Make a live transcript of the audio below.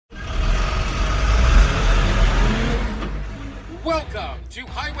Welcome to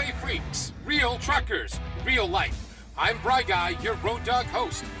HiWay Freeks, real truckers, real life. I'm BriGuy, your road dog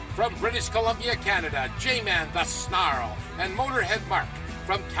host. From British Columbia, Canada, J-Man the Snarl, and Motorhead Mark.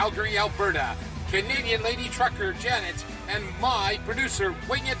 From Calgary, Alberta, Canadian Lady Trucker Janet, and my producer,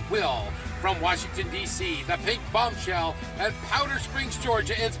 Wing It Will. From Washington, D.C., ThePinkBombshell, and Powder Springs,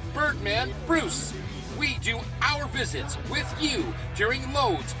 Georgia, it's BirdMan Bruce. We do our visits with you during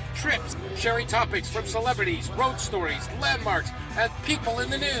loads, trips, sharing topics from celebrities, road stories, landmarks, and people in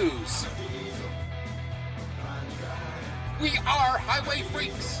the news. We are HiWay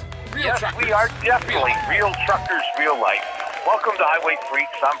Freaks. Real truckers. We are definitely real truckers, real life. Welcome to HiWay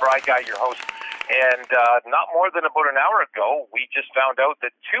Freaks. I'm BriGuy, your host. And not more than about an hour ago, we just found out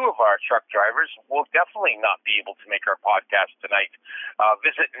that two of our truck drivers will definitely not be able to make our podcast tonight.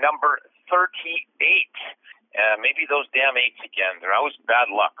 Visit number 38. Maybe those damn eights again. They're always bad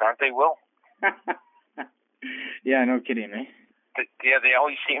luck, aren't they, Will? Yeah, no kidding, eh? Yeah, they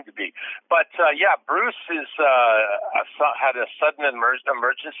always seem to be. But, Bruce is had a sudden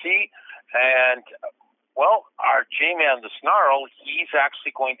emergency, and, well, our J-Man, the Snarl, he's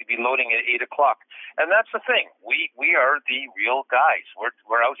actually going to be loading at 8 o'clock. And that's the thing. We are the real guys.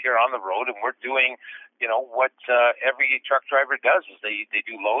 We're out here on the road, and we're doing, what every truck driver does is they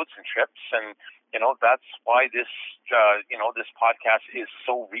do loads and trips, and, that's why this podcast is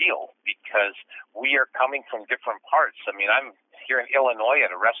so real, because we are coming from different parts. I mean, I'm here in Illinois at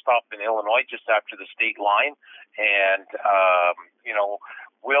a rest stop in Illinois just after the state line, and,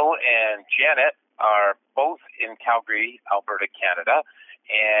 Will and Janet are both in Calgary, Alberta, Canada,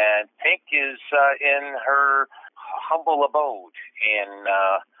 and Pink is in her humble abode in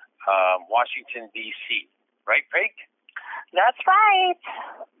Washington, D.C. Right, Pink? That's right.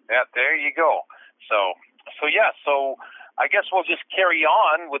 Yeah, there you go. So I guess we'll just carry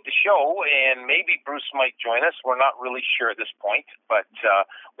on with the show, and maybe Bruce might join us. We're not really sure at this point, but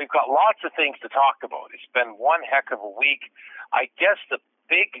we've got lots of things to talk about. It's been one heck of a week. I guess the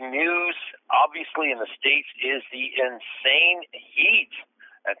big news, obviously, in the States is the insane heat,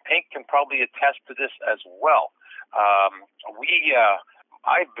 and Pink can probably attest to this as well.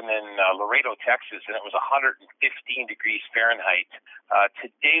 I've been in Laredo, Texas, and it was 115 degrees Fahrenheit.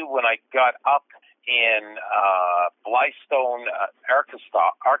 Today, when I got up in Blythestone,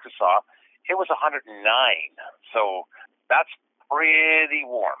 Arkansas, it was 109. So that's pretty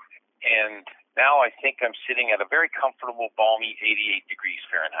warm. And now I think I'm sitting at a very comfortable, balmy 88 degrees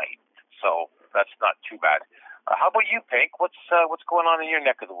Fahrenheit. So that's not too bad. How about you, Pink? What's going on in your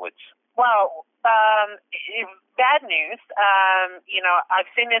neck of the woods? Well, bad news. I've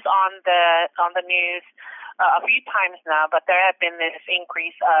seen this on the news a few times now, but there have been this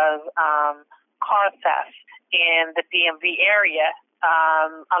increase of car theft in the DMV area.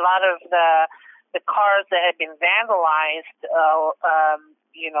 A lot of the cars that have been vandalized, are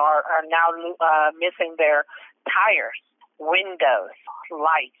now missing their tires, windows,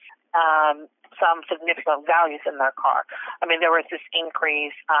 lights, some significant values in their car. I mean, there was this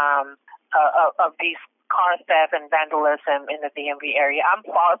increase of these car theft and vandalism in the DMV area. I'm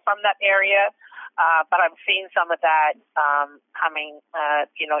far from that area, but I'm seeing some of that coming,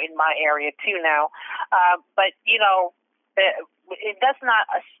 in my area too now. But that's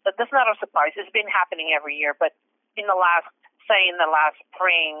not a surprise. It's been happening every year, but in the last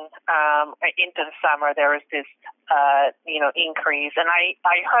spring into the summer, there was this increase, and I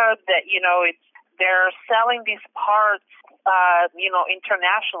heard that they're selling these parts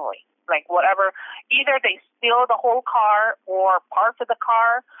internationally, like whatever. Either they steal the whole car or parts of the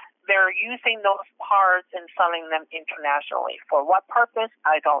car. They're using those parts and selling them internationally. For what purpose,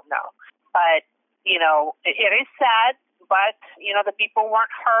 I don't know. But it is sad. But the people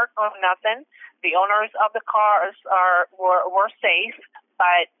weren't hurt or nothing. The owners of the cars were safe.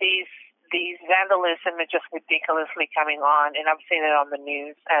 But these vandalism is just ridiculously coming on, and I've seen it on the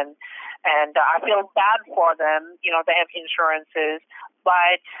news. And I feel bad for them. They have insurances,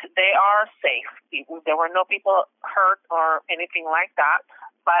 but they are safe. There were no people hurt or anything like that.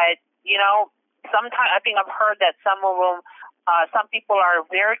 But sometimes I think I've heard that some of them. Some people are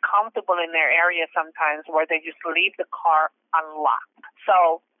very comfortable in their area sometimes where they just leave the car unlocked.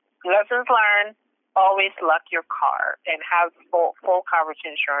 So lessons learned, always lock your car and have full coverage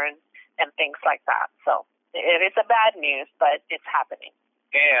insurance and things like that. So it is a bad news, but it's happening.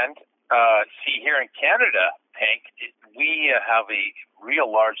 And here in Canada, Hank, we have a real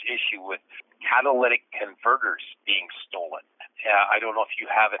large issue with catalytic converters being stolen. I don't know if you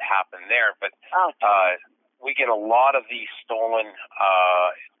have it happen there, but we get a lot of these stolen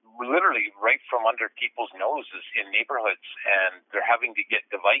literally right from under people's noses in neighborhoods, and they're having to get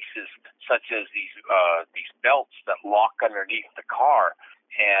devices such as these belts that lock underneath the car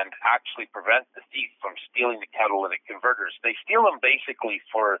and actually prevent the thief from stealing the catalytic converters. They steal them basically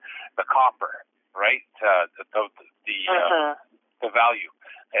for the copper, right? The value,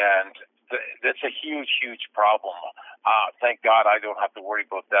 and that's a huge, huge problem. Thank God I don't have to worry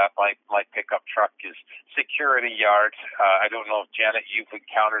about that. My pickup truck is security yard. I don't know if, Janet, you've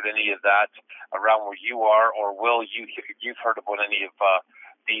encountered any of that around where you are, or Will, you've heard about any of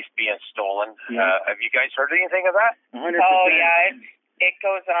these being stolen. Yeah. Have you guys heard anything of that? 100%. Oh, yeah, it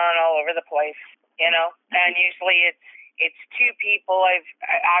goes on all over the place, and usually it's two people. I've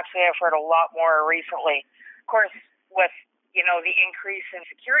heard a lot more recently. Of course, with, the increase in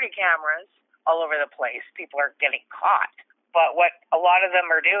security cameras all over the place, people are getting caught. But what a lot of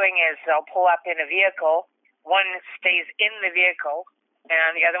them are doing is they'll pull up in a vehicle, one stays in the vehicle,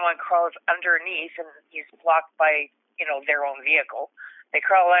 and the other one crawls underneath, and he's blocked by, their own vehicle. They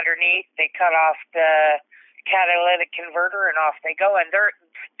crawl underneath, they cut off the catalytic converter, and off they go, and they're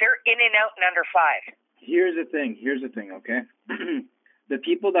in and out in under 5. Here's the thing, okay? The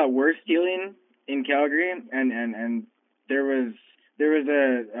people that were stealing in Calgary, and there was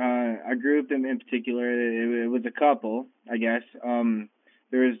a group in particular. It was a couple, I guess. There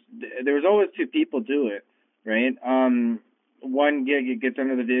was always two people do it, right? One gets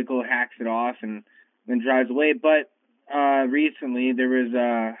under the vehicle, hacks it off, and then drives away. But recently there was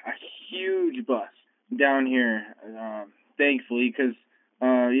a huge bust down here, thankfully, because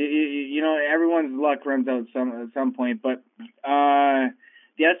everyone's luck runs out at some point. But the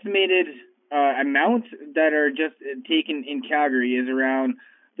estimated amount that are just taken in Calgary is around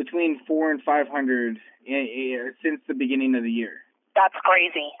between 400 and 500 since the beginning of the year. That's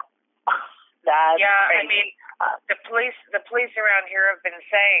crazy. That's crazy. I mean, the police around here have been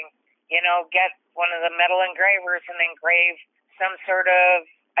saying, get one of the metal engravers and engrave some sort of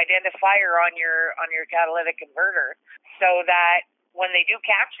identifier on your catalytic converter, so that when they do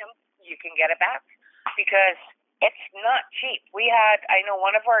catch them, you can get it back, because it's not cheap. I know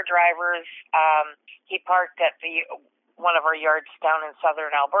one of our drivers, he parked at one of our yards down in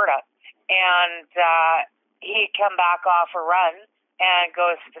southern Alberta, and he come back off a run and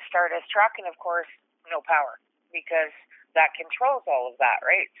goes to start his truck, and of course, no power, because that controls all of that,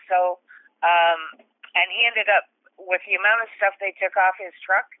 right? So, and he ended up, with the amount of stuff they took off his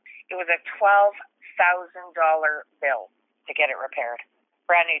truck, it was a $12,000 bill to get it repaired.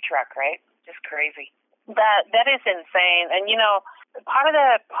 Brand new truck, right? Just crazy. That is insane. And part of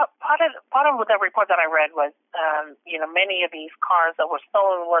the report that I read was many of these cars that were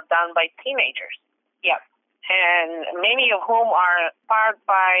stolen were done by teenagers. Yep. And many of whom are inspired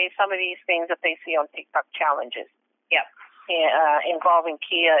by some of these things that they see on TikTok challenges. Yep. Involving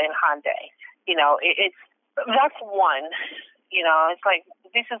Kia and Hyundai. That's one. It's like,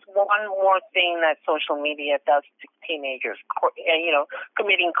 this is one more thing that social media does to teenagers,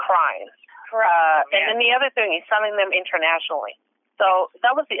 committing crimes. And then the other thing is selling them internationally. So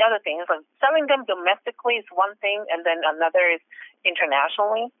that was the other thing. It's like selling them domestically is one thing, and then another is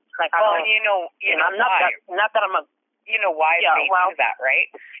internationally. Like, I'm not that I'm a. You know why they do that, right?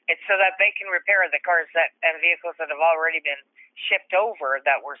 It's so that they can repair the cars and vehicles that have already been shipped over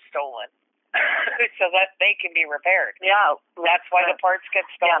that were stolen, so that they can be repaired. Yeah, that's why the parts get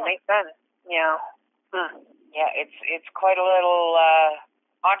stolen. Yeah, makes sense. Yeah. Yeah, it's quite a little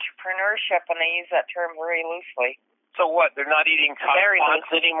entrepreneurship, and they use that term very loosely. So what? They're not eating tampons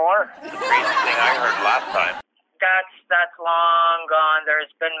anymore? That's the crazy thing I heard last time. That's long gone.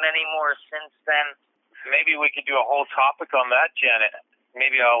 There's been many more since then. Maybe we could do a whole topic on that, Janet.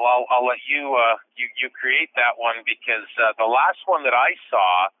 Maybe I'll let you create that one, because the last one that I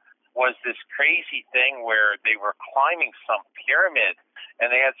saw was this crazy thing where they were climbing some pyramid, and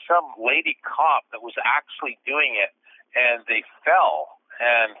they had some lady cop that was actually doing it, and they fell.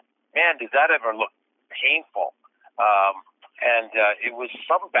 And man, did that ever look painful? And it was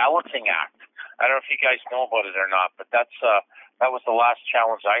some balancing act. I don't know if you guys know about it or not, but that was the last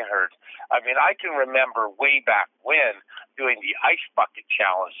challenge I heard. I mean, I can remember way back when doing the ice bucket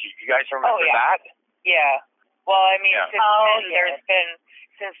challenge. You guys remember that? Yeah. Well, I mean,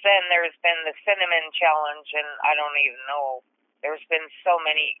 since then there's been the cinnamon challenge, and I don't even know. There's been so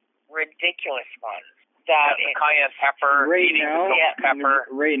many ridiculous ones. The cayenne pepper, ghost pepper.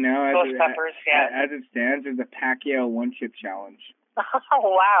 Right now, ghost peppers, as it stands, there's a Pacquiao one-chip challenge.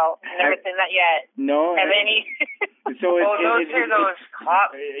 Oh, wow. Never seen that yet. No. Have any? So those are those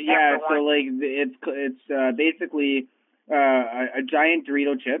cops. Yeah, so like it's basically a giant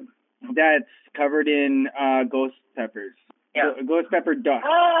Dorito chip that's covered in ghost peppers. Yeah. Ghost pepper dust.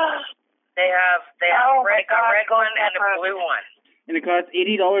 They have Oh a red ghost one and a pepper. blue one. And it costs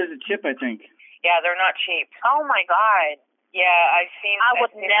 $80 a chip, I think. Yeah, they're not cheap. Oh my God. Yeah, I've seen. I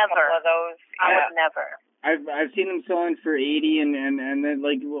would I've seen never. a couple of those. I Yeah. would never. I've seen them selling for $80, and then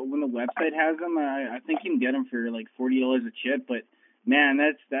like when the website has them, I think you can get them for like $40 a chip. But man,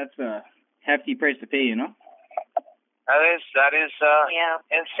 that's a hefty price to pay, you know. That is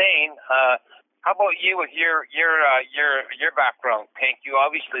insane. How about you with your background, Pink? You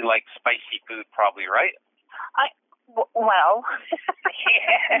obviously like spicy food, probably, right? Well,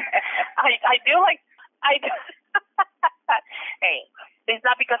 I do like hey, it's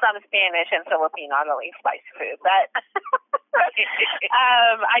not because I'm Spanish and Filipino I don't like spicy food, but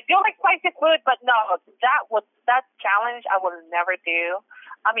I do like spicy food. But no, that challenge I would never do.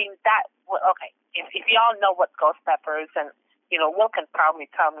 I mean okay. If y'all know what ghost peppers, and Will can probably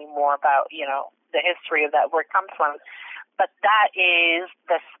tell me more about the history of that, where it comes from. But that is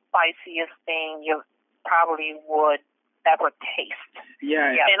the spiciest thing you probably would ever taste.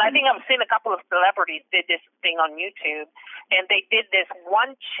 Yeah. And I think I've seen a couple of celebrities did this thing on YouTube, and they did this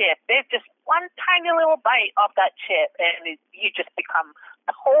one chip. There's just one tiny little bite of that chip, and you just become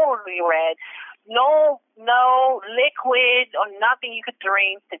totally red. No liquid or nothing you could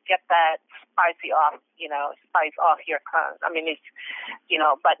drink to get that spice off your tongue. I mean, it's,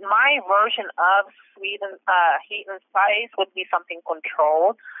 but my version of heat and spice would be something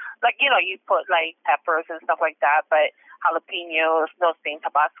controlled. Like, you put like peppers and stuff like that, but jalapenos, those things,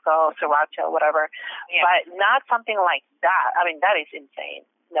 Tabasco, sriracha, whatever. Yeah. But not something like that. I mean, that is insane.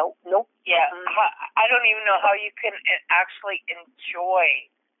 Nope. Yeah. I don't even know how you can actually enjoy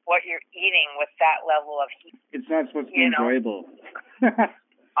what you're eating with that level of heat. It's not supposed to be enjoyable.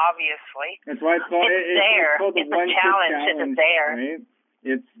 Obviously. That's why it's called the one chip challenge. It's there. Right?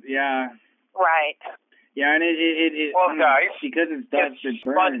 It's Right. Yeah, and it well, guys, because it's dust, it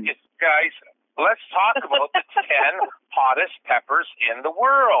burns. Guys, let's talk about the 10 hottest peppers in the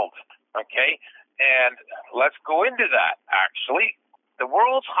world. Okay, and let's go into that. Actually, the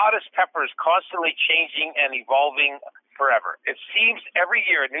world's hottest pepper is constantly changing and evolving forever. It seems every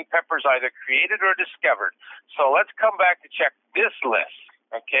year a new pepper is either created or discovered. So let's come back to check this list,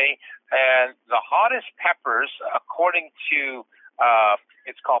 okay? And the hottest peppers, according to,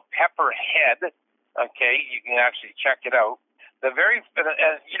 it's called Pepperhead, okay? You can actually check it out.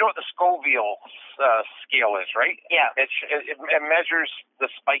 You know what the Scoville scale is, right? Yeah. It measures the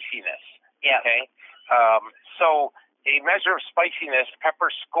spiciness. Yeah. Okay. So a measure of spiciness, Pepper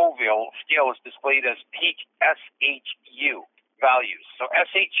Scoville scale, is displayed as peak SHU values. So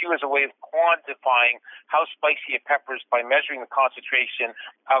SHU is a way of quantifying how spicy a pepper is by measuring the concentration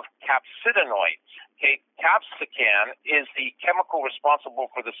of capsicanoids. Okay, capsicum is the chemical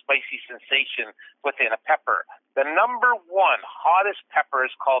responsible for the spicy sensation within a pepper. The number one hottest pepper is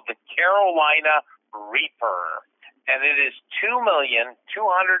called the Carolina Reaper, and it is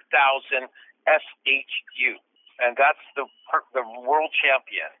 2,200,000 SHU. And that's the world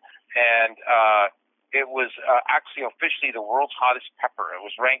champion. And it was actually officially the world's hottest pepper. It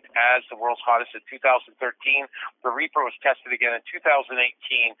was ranked as the world's hottest in 2013. The Reaper was tested again in 2018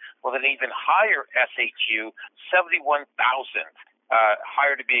 with an even higher SHU, 71,000,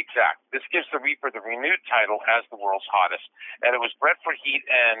 higher to be exact. This gives the Reaper the renewed title as the world's hottest. And it was bred for heat,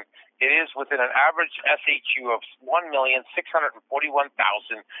 and it is within an average SHU of 1,641,000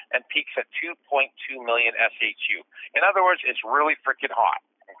 and peaks at 2.2 million SHU. In other words, it's really freaking hot,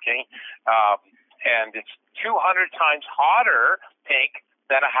 okay? And it's 200 times hotter, Pink,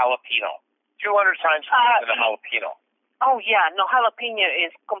 than a jalapeno. 200 times hotter than a jalapeno. Oh, yeah. No, jalapeno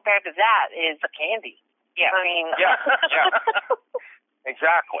is, compared to that, is a candy. Yeah. I mean... Yeah.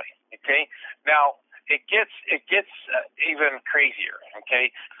 Exactly, okay? Now, it gets even crazier,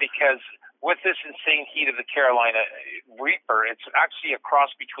 okay? Because with this insane heat of the Carolina Reaper, it's actually a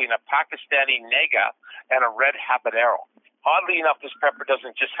cross between a Pakistani nega and a red habanero. Oddly enough, this pepper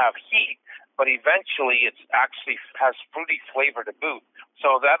doesn't just have heat, but eventually it actually has fruity flavor to boot.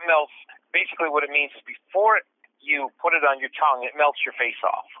 So that melts, basically what it means is before you put it on your tongue, it melts your face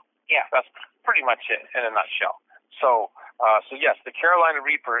off. Yeah, that's pretty much it in a nutshell. So yes, the Carolina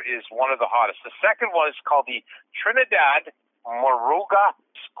Reaper is one of the hottest. The second one is called the Trinidad Moruga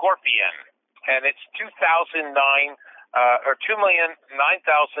Scorpion, and it's 2,009 or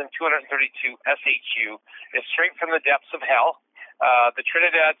 2,009,232 SHU. It's straight from the depths of hell. The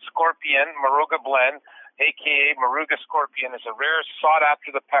Trinidad Scorpion Moruga blend, aka Moruga Scorpion, is a rare,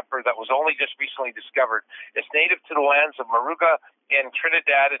 sought-after pepper that was only just recently discovered. It's native to the lands of Moruga in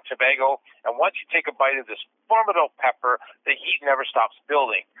Trinidad and Tobago, and once you take a bite of this formidable pepper, the heat never stops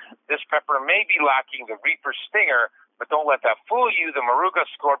building. This pepper may be lacking the Reaper stinger, But don't let that fool you. The Moruga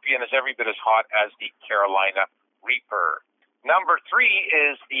scorpion is every bit as hot as the Carolina Reaper. Number 3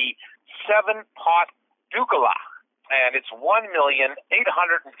 is the 7-pot Dugala, and it's 1,853,936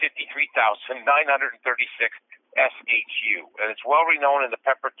 SHU. And it's well renowned in the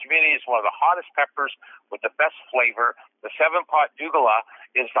pepper community. It's one of the hottest peppers with the best flavor. The 7-pot Dugala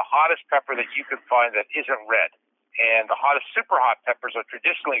is the hottest pepper that you can find that isn't red. And the hottest super hot peppers are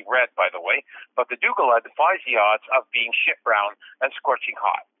traditionally red, by the way, but the Dugala defies the odds of being shit brown and scorching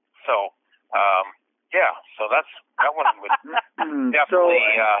hot. So, so that one would definitely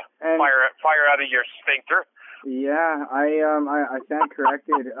fire out of your sphincter. Yeah, I stand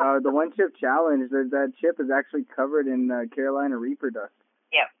corrected. The one chip challenge, that chip is actually covered in Carolina Reaper dust.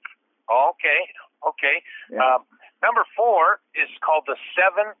 Yeah. Okay. Yeah. Number 4 is called the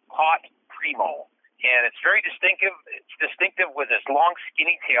 7-pot Primo. And it's very distinctive. It's distinctive with its long,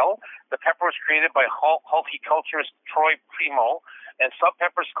 skinny tail. The pepper was created by horticulturist Troy Primo, and some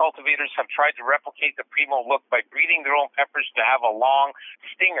peppers cultivators have tried to replicate the Primo look by breeding their own peppers to have a long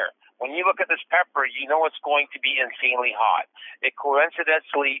stinger. When you look at this pepper, you know it's going to be insanely hot. It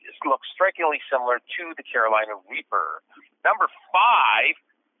coincidentally looks strikingly similar to the Carolina Reaper. Number 5,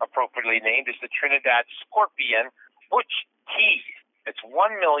 appropriately named, is the Trinidad Scorpion Butch Tea. It's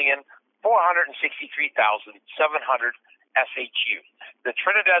 1,463,700 SHU. The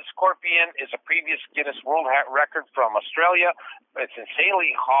Trinidad Scorpion is a previous Guinness World Record from Australia. It's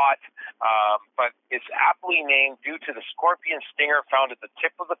insanely hot, but it's aptly named due to the scorpion stinger found at the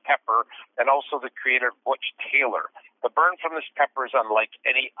tip of the pepper and also the creator Butch Taylor. The burn from this pepper is unlike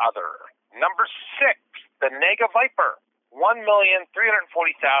any other. Number 6, the Nega Viper, 1,349,000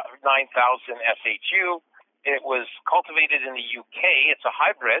 SHU. It was cultivated in the UK. It's a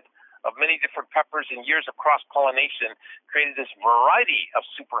hybrid of many different peppers, and years of cross-pollination created this variety of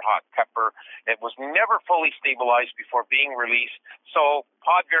super hot pepper. It was never fully stabilized before being released, so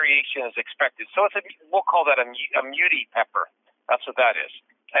pod variation is expected. So we'll call that a muty pepper. That's what that is.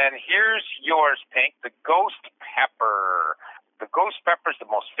 And here's yours, Pink, the ghost pepper. The ghost pepper is the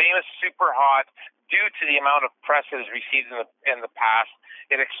most famous super hot due to the amount of press it has received in the past.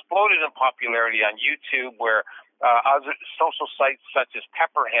 It exploded in popularity on YouTube, where other social sites such as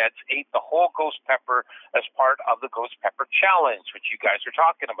Pepperheads ate the whole ghost pepper as part of the ghost pepper challenge, which you guys are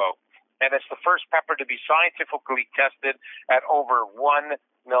talking about. And it's the first pepper to be scientifically tested at over 1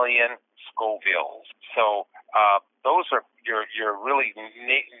 million Scovilles. So those are your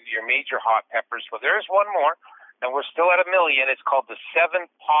major hot peppers. But there's one more, and we're still at 1 million. It's called the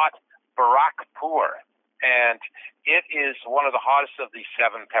 7-pot Barakpur, and it is one of the hottest of the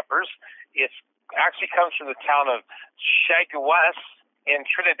 7 peppers. It's actually comes from the town of Chaguas in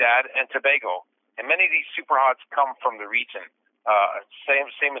Trinidad and Tobago, and many of these super hots come from the region.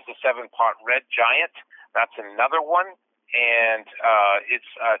 Same as the 7-pot Red Giant. That's another one, and it's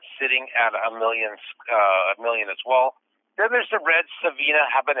sitting at 1 million as well. Then there's the Red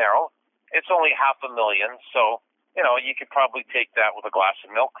Savina Habanero. It's only 500,000, so you could probably take that with a glass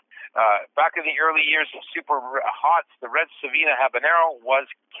of milk. Back in the early years of super hots, the Red Savina Habanero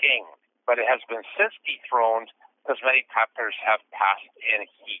was king, but it has been since dethroned because many peppers have passed in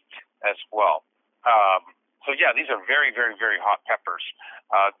heat as well. These are very, very, very hot peppers.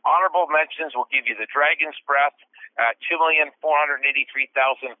 Honorable mentions will give you the Dragon's Breath at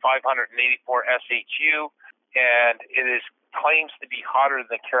 2,483,584 SHU, and it claims to be hotter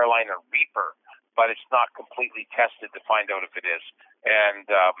than the Carolina Reaper, but it's not completely tested to find out if it is. And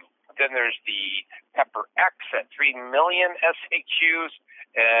then there's the Pepper X at 3 million SHUs,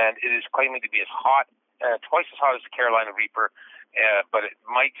 and it is claiming to be as hot, twice as hot as the Carolina Reaper, but it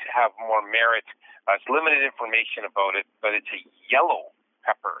might have more merit. It's limited information about it, but it's a yellow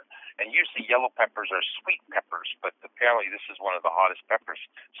pepper. And usually yellow peppers are sweet peppers, but apparently this is one of the hottest peppers.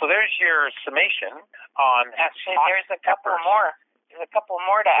 So there's your summation on Actually, hot there's a couple peppers. more. There's a couple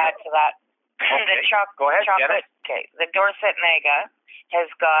more to add to that. Okay. Go ahead, chocolate. Okay, the Dorset Nega has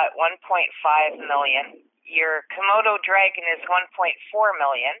got 1.5 million. Your Komodo Dragon is 1.4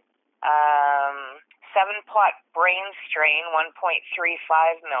 million. 7-pot Brain Strain,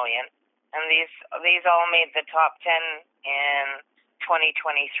 1.35 million. And these all made the top 10 in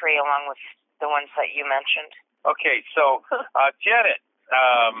 2023, along with the ones that you mentioned. Okay, so Janet,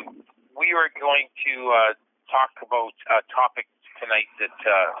 we are going to talk about a topic tonight that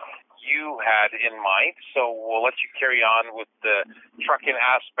you had in mind. So we'll let you carry on with the trucking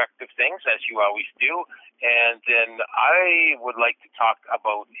aspect of things, as you always do. And then I would like to talk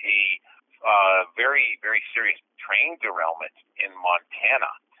about a very, very serious train derailment in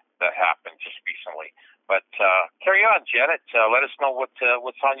Montana that happened just recently. But carry on, Janet. Let us know what's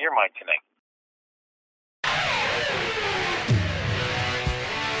on your mind tonight.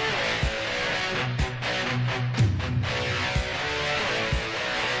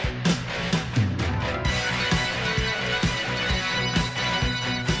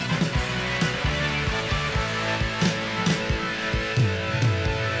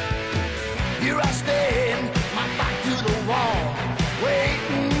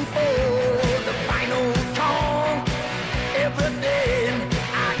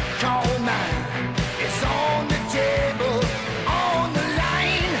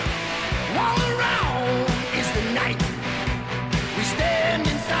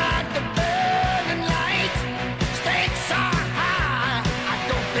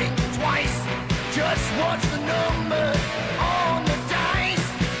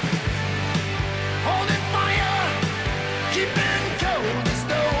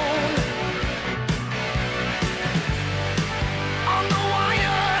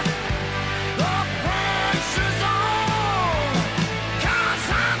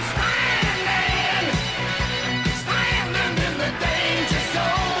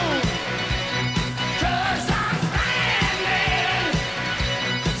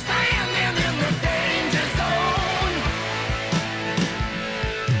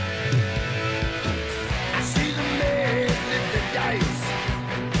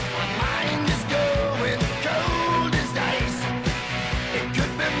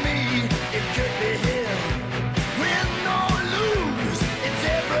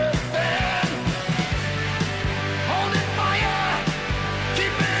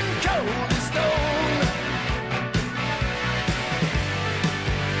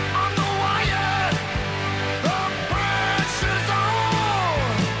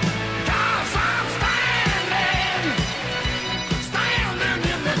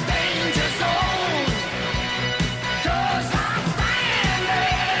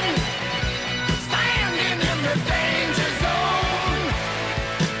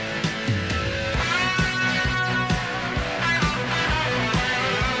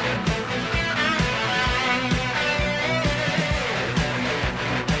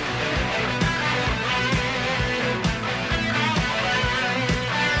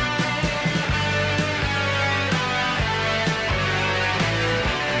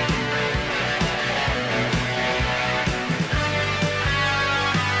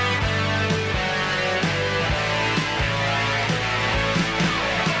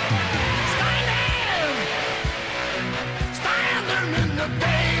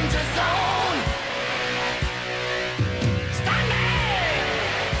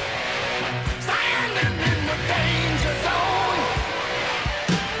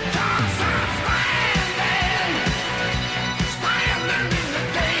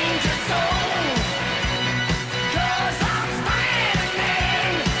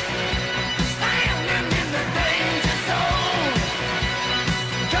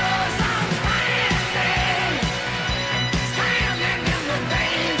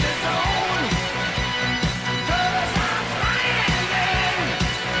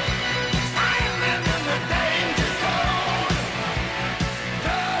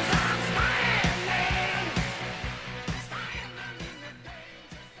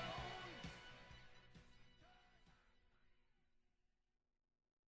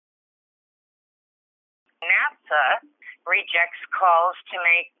 NASA rejects calls to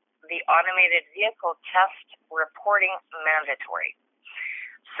make the automated vehicle test reporting mandatory.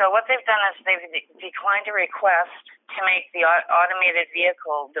 So what they've done is they've declined a request to make the automated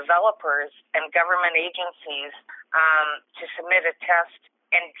vehicle developers and government agencies to submit a test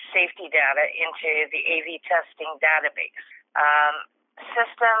and safety data into the AV testing database.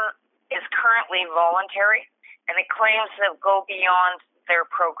 System is currently voluntary, and it claims to go beyond their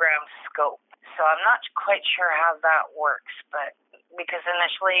program scope. So I'm not quite sure how that works, but because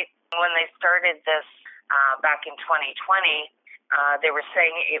initially when they started this back in 2020, they were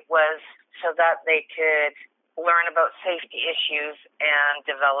saying it was so that they could learn about safety issues and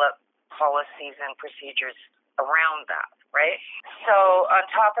develop policies and procedures around that, right? So on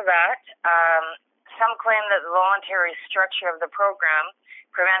top of that, some claim that the voluntary structure of the program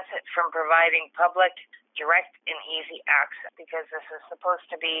prevents it from providing public, direct, and easy access because this is supposed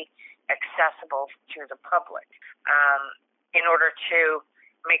to be accessible to the public in order to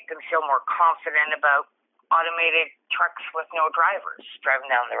make them feel more confident about automated trucks with no drivers driving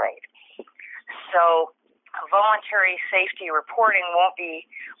down the road. So voluntary safety reporting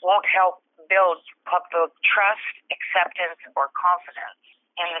won't help build public trust, acceptance, or confidence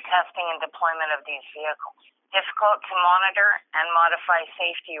in the testing and deployment of these vehicles. Difficult to monitor and modify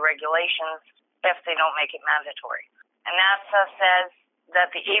safety regulations if they don't make it mandatory. And NASA says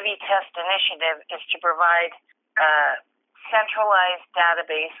that the AV Test Initiative is to provide a centralized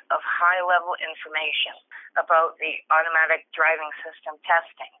database of high-level information about the automatic driving system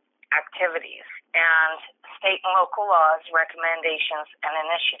testing activities and state and local laws, recommendations, and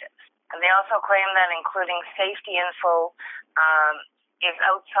initiatives. And they also claim that including safety info is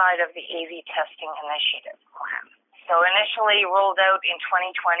outside of the AV testing initiative plan. So initially rolled out in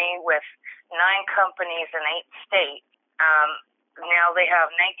 2020 with 9 companies in 8 states, now they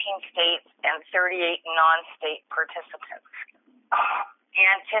have 19 states and 38 non-state participants. He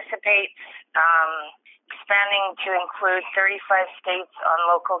anticipates expanding to include 35 states on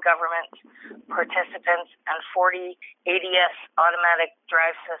local government participants and 40 ADS automatic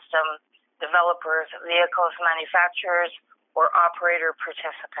drive system developers, vehicles manufacturers, or operator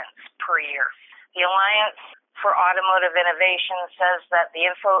participants per year. The Alliance for Automotive Innovation says that the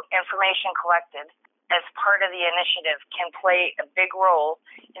information collected as part of the initiative can play a big role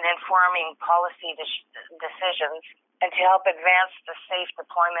in informing policy decisions and to help advance the safe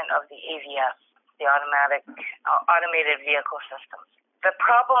deployment of the AVS, the automated vehicle systems. The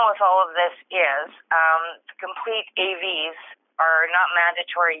problem with all of this is the complete AVs are not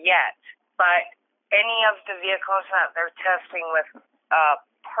mandatory yet, but any of the vehicles that they're testing with a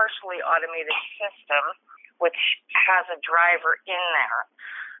partially automated system, which has a driver in there,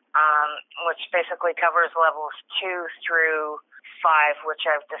 which basically covers levels 2 through 5, which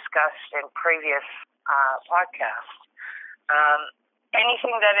I've discussed in previous podcasts.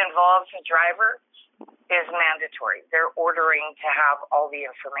 Anything that involves a driver is mandatory. They're ordering to have all the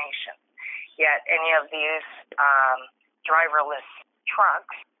information. Yet any of these driverless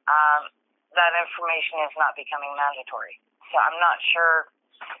trucks, that information is not becoming mandatory. So I'm not sure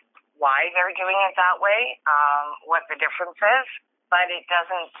why they're doing it that way, what the difference is, but it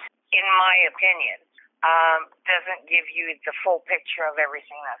doesn't, in my opinion, doesn't give you the full picture of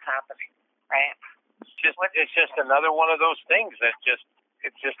everything that's happening, right? It's just another one of those things that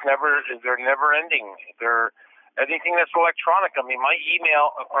they're never ending. They're anything that's electronic. I mean, my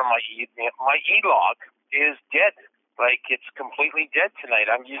email or my e-log is dead. Like, it's completely dead tonight.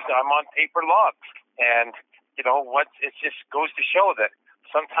 I'm on paper logs, and you know what? It just goes to show that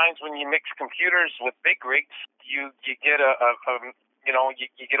sometimes when you mix computers with big rigs, you get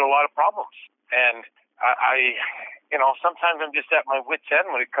you get a lot of problems. And I sometimes I'm just at my wit's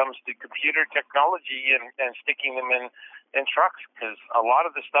end when it comes to computer technology and sticking them in trucks, because a lot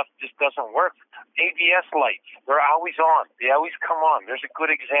of the stuff just doesn't work. ABS lights, they're always on. They always come on. There's a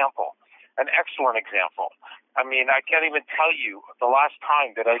good example, an excellent example. I mean, I can't even tell you the last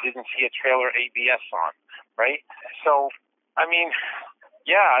time that I didn't see a trailer ABS on, right? So, I mean,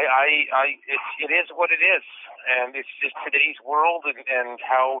 yeah, it is what it is, and it's just today's world and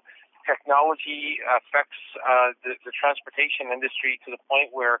how technology affects the transportation industry to the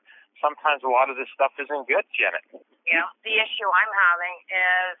point where sometimes a lot of this stuff isn't good, Janet. Yeah, the issue I'm having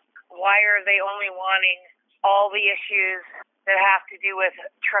is why are they only wanting all the issues that have to do with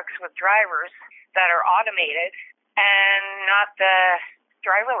trucks with drivers that are automated and not the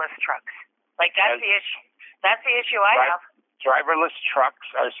driverless trucks? Like, that's the issue. That's the issue I have. Driverless trucks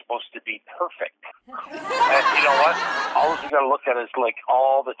are supposed to be perfect. And you know what? All you got to look at is like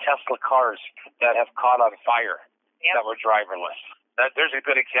all the Tesla cars that have caught on fire that were driverless. There's a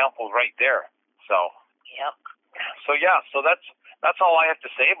good example right there. So, Yep. So that's all I have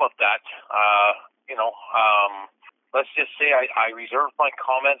to say about that. Let's just say I reserve my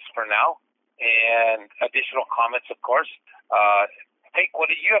comments for now, and additional comments, of course. Pink,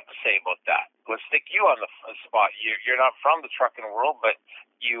 what do you have to say about that? Let's stick you on the spot. You're not from the trucking world, but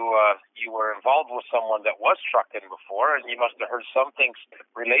you were involved with someone that was trucking before, and you must have heard some things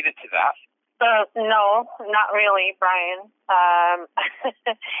related to that. No, not really, Brian.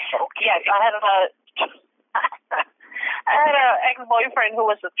 Okay. Yes, I had an ex-boyfriend who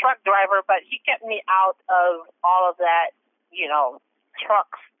was a truck driver, but he kept me out of all of that,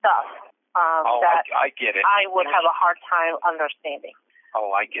 truck stuff. I get it. I would have a hard time understanding.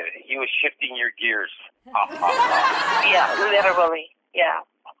 Oh, I get it. He was shifting your gears. Yeah, literally. Yeah.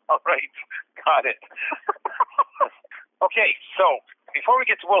 All right. Got it. Okay, so before we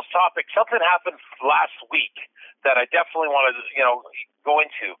get to Will's topic, something happened last week that I definitely want to, go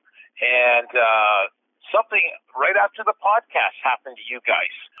into. And something right after the podcast happened to you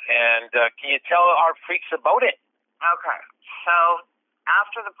guys. And can you tell our freaks about it? Okay. So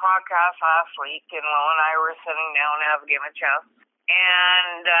after the podcast last week, and Will and I were sitting down to have a game of chess.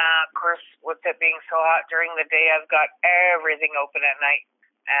 And, of course, with it being so hot during the day, I've got everything open at night.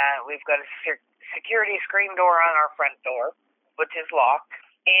 We've got a security screen door on our front door, which is locked.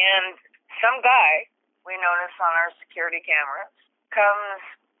 And some guy we notice on our security cameras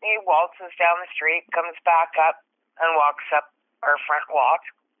he waltzes down the street, comes back up, and walks up our front walk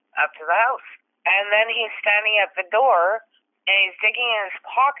up to the house. And then he's standing at the door, and he's digging in his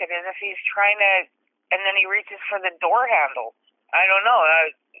pocket as if he's trying to, and then he reaches for the door handle. I don't know.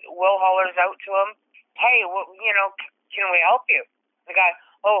 Will hollers out to him, "Hey, can we help you?" The guy,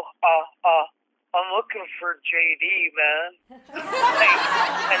 I'm looking for JD, man.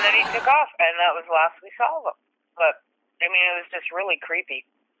 And then he took off, and that was the last we saw of him. But I mean, it was just really creepy.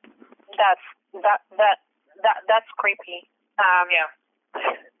 That's creepy. Yeah.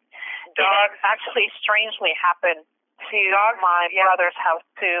 Dogs actually strangely happened to my brother's house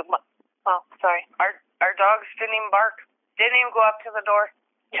too. Oh, sorry. Our dogs didn't even bark. Didn't even go up to the door.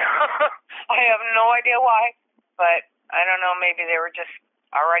 I have no idea why, but I don't know. Maybe they were just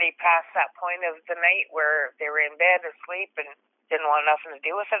already past that point of the night where they were in bed asleep and didn't want nothing to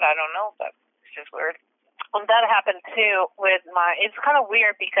do with it. I don't know, but it's just weird. And that happened too with it's kind of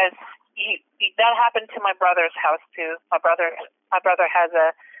weird because that happened to my brother's house too. My brother has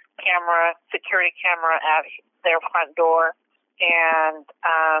a security camera at their front door, and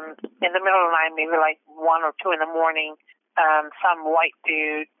in the middle of the night, maybe like 1 or 2 in the morning, some white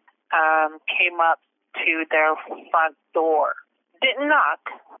dude came up to their front door. Didn't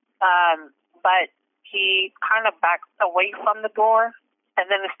knock, but he kind of backed away from the door, and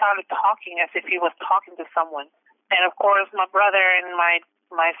then he started talking as if he was talking to someone. And of course, my brother and my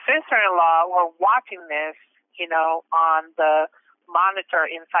sister-in-law were watching this, on the monitor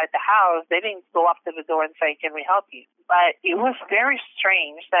inside the house. They didn't go up to the door and say, "Can we help you?" But it was very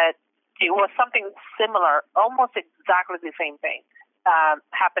strange that it was something similar, almost exactly the same thing,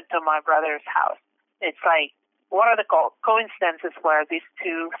 happened to my brother's house. It's like, what are the coincidences where these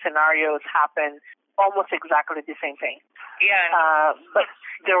two scenarios happen almost exactly the same thing? Yeah. But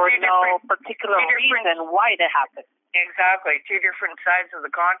there was no particular reason why it happened. Exactly. 2 different sides of the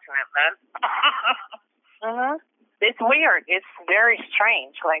continent, man. Mm-hmm. It's weird. It's very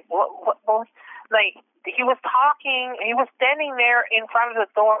strange. Like, what like, he was talking, he was standing there in front of the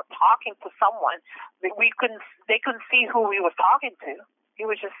door talking to someone. They couldn't see who he was talking to. He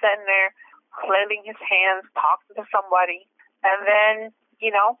was just sitting there, flailing his hands, talking to somebody. And then,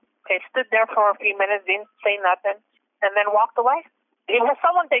 they stood there for a few minutes, didn't say nothing, and then walked away. It was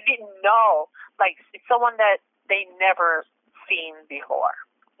someone they didn't know. Like, it's someone that they never seen before.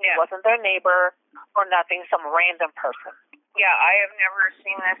 Yeah. It wasn't their neighbor or nothing, some random person. Yeah, I have never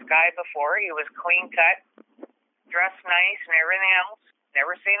seen this guy before. He was clean cut, dressed nice and everything else.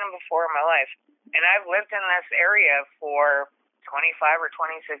 Never seen him before in my life. And I've lived in this area for 25 or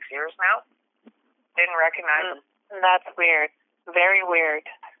 26 years now. Didn't recognize him. That's weird. Very weird.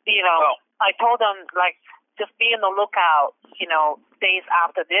 I told him, like, just be on the lookout, days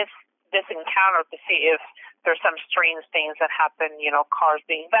after this encounter to see if there's some strange things that happen, cars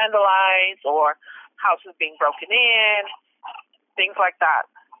being vandalized or houses being broken in, things like that.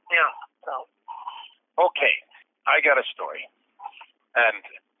 Yeah. So. Okay, I got a story. And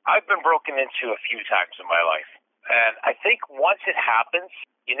I've been broken into a few times in my life. And I think once it happens,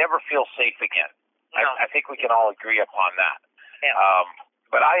 you never feel safe again. No. I think we can all agree upon that. Yeah.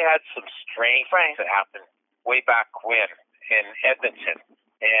 But I had some strange things that happened way back when in Edmonton.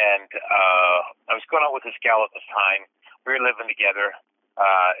 And I was going out with this gal at the time. We were living together.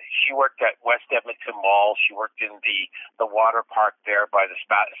 She worked at West Edmonton Mall. She worked in the water park there by the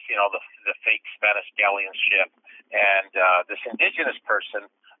fake Spanish galleon ship. And this Indigenous person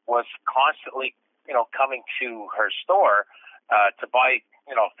was constantly, coming to her store to buy,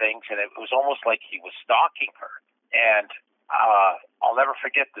 things, and it was almost like he was stalking her. And I'll never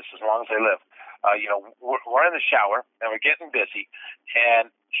forget this as long as I live. We're in the shower and we're getting busy,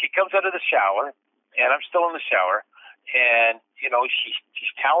 and she comes out of the shower, and I'm still in the shower, and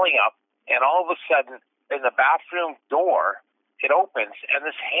she's toweling up, and all of a sudden in the bathroom door it opens, and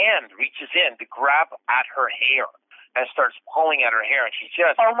this hand reaches in to grab at her hair and starts pulling at her hair, and she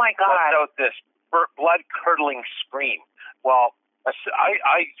just oh my God, lets out this blood curdling scream. Well,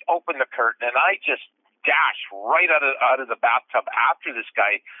 I opened the curtain and I just dashed right out of the bathtub after this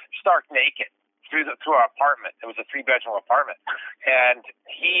guy, stark naked, through our apartment. It was a 3-bedroom apartment, and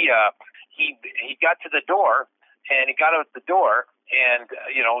he got to the door, and he got out the door, and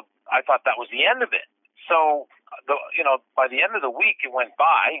I thought that was the end of it. So by the end of the week, it went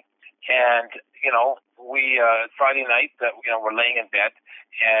by, and we Friday night that we're laying in bed,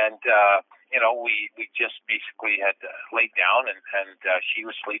 and we just basically had laid down, and she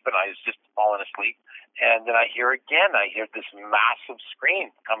was sleeping. I was just falling asleep, and then I hear this massive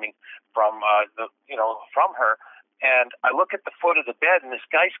scream coming from from her, and I look at the foot of the bed, and this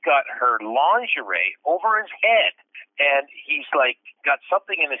guy's got her lingerie over his head, and he's like got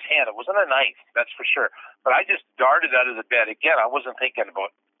something in his hand. It wasn't a knife, that's for sure. But I just darted out of the bed. Again, I wasn't thinking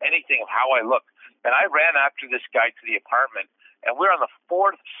about anything of how I looked, and I ran after this guy to the apartment. And we're on the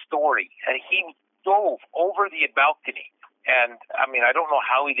 4th story, and he dove over the balcony. And, I mean, I don't know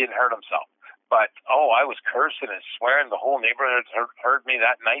how he didn't hurt himself. But, I was cursing and swearing. The whole neighborhood heard me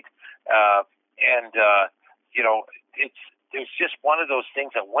that night. It's just one of those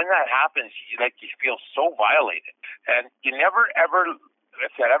things that when that happens, you feel so violated. And you never, ever,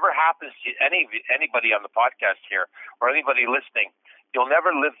 if that ever happens to anybody on the podcast here or anybody listening, you'll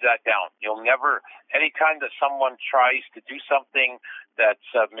never live that down. You'll never, anytime that someone tries to do something that's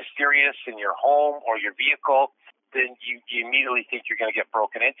mysterious in your home or your vehicle, then you immediately think you're going to get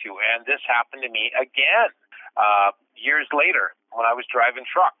broken into. And this happened to me again years later when I was driving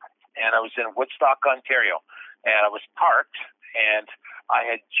truck, and I was in Woodstock, Ontario, and I was parked, and I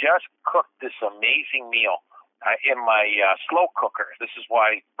had just cooked this amazing meal in my slow cooker. This is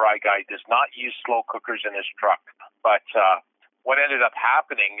why BriGuy does not use slow cookers in his truck. But what ended up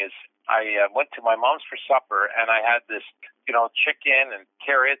happening is I went to my mom's for supper, and I had this, chicken and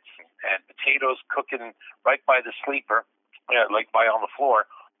carrots and potatoes cooking right by the sleeper, by on the floor.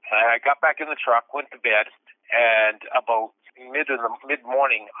 And I got back in the truck, went to bed, and about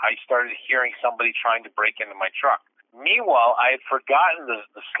mid-morning, I started hearing somebody trying to break into my truck. Meanwhile, I had forgotten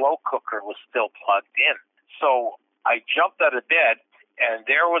the slow cooker was still plugged in. So I jumped out of bed, and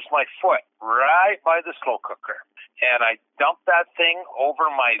there was my foot right by the slow cooker. And I dumped that thing over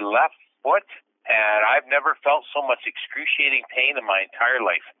my left foot, and I've never felt so much excruciating pain in my entire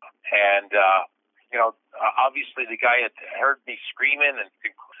life. And, obviously the guy had heard me screaming and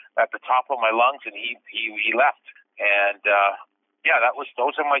at the top of my lungs, and he left. And,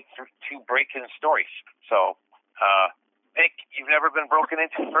 those are my 2 break-in stories. So, Nick, you've never been broken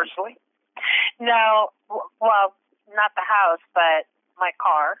into personally? No, well, not the house, but my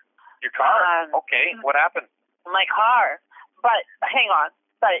car. Your car? Okay, what happened? My car. But hang on.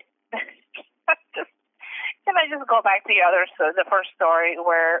 But can I just go back to the first story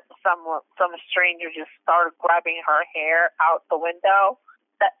where some stranger just started grabbing her hair out the window?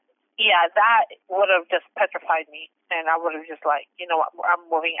 That would have just petrified me, and I would have just I'm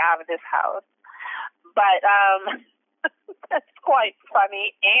moving out of this house. But that's quite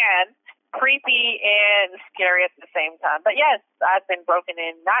funny and creepy and scary at the same time. But yes, I've been broken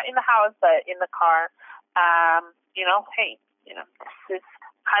in, not in the house, but in the car. This is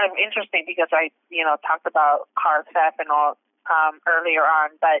kind of interesting because I talked about car theft and all earlier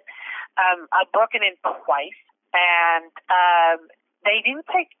on, but I've broken in twice, and they didn't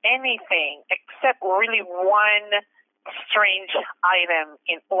take anything except really one strange item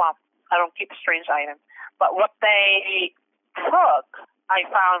I don't keep a strange item, but what they took, I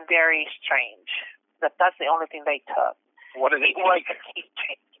found very strange. That's the only thing they took. What did they take?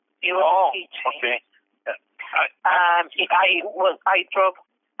 It was a keychain. Okay. I drove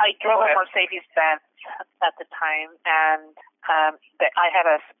a Mercedes-Benz at the time, and I had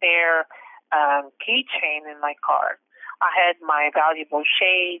a spare keychain in my car. I had my valuable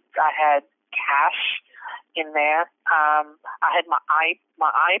shades. I had cash in there. I had my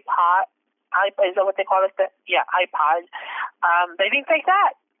iPod. Is that what they call it? Yeah, iPod. They didn't take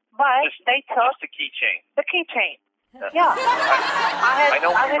that, but they took just the keychain. The keychain. Yeah.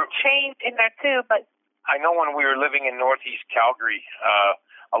 I had changed in there too, but I know when we were living in Northeast Calgary,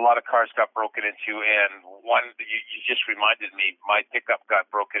 a lot of cars got broken into, and one you just reminded me, my pickup got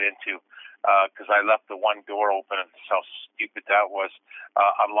broken into because I left the one door open, and how stupid that was,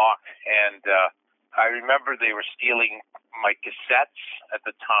 unlocked. And I remember they were stealing my cassettes at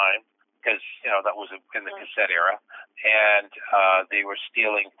the time, because that was in the cassette era, and they were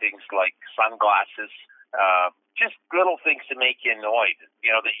stealing things like sunglasses, just little things to make you annoyed,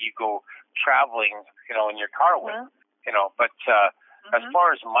 that you go traveling, in your car with, but as far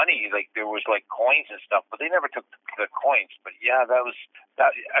as money, like there was like coins and stuff, but they never took the coins. But yeah, that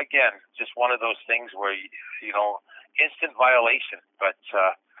again, just one of those things where, instant violation. But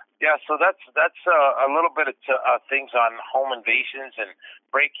yeah, so that's a little bit of things on home invasions and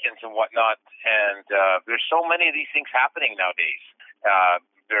break-ins and whatnot. And there's so many of these things happening nowadays.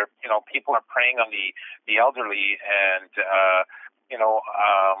 People are preying on the elderly, and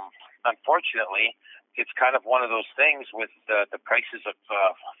unfortunately, it's kind of one of those things with the prices of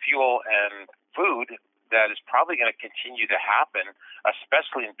fuel and food that is probably going to continue to happen,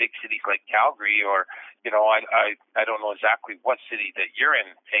 especially in big cities like Calgary, or I don't know exactly what city that you're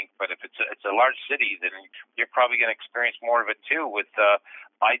in, Pink, but if it's a large city, then you're probably going to experience more of it too with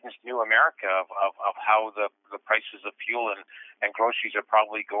Biden's new America of how the prices of fuel and groceries are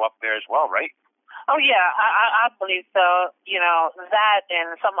probably go up there as well, right? Oh yeah, I believe so. That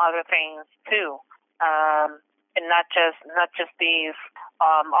and some other things too. And not just these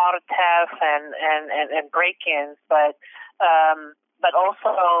auto thefts and break-ins, but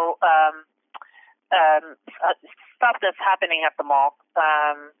also stuff that's happening at the mall.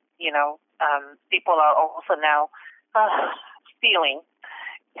 People are also now stealing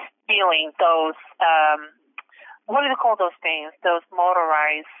those what do they call those things? Those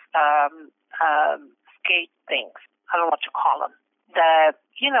motorized skate things. I don't know what you call them. The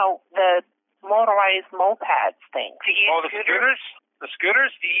motorized mopeds things. Oh, the scooters? The scooters?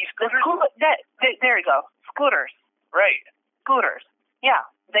 The e-scooters? There you go. Scooters. Right. Scooters. Yeah.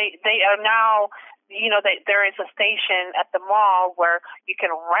 They are now, there is a station at the mall where you can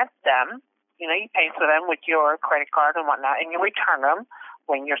rent them. You pay for them with your credit card and whatnot, and you return them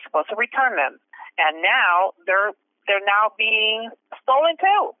when you're supposed to return them. And now they're now being stolen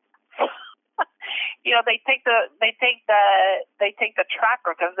too. They take the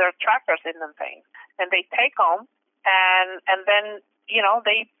tracker, because there are trackers in them things, and they take them, and then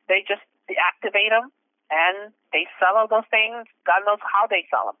they just deactivate them, and they sell those things. God knows how they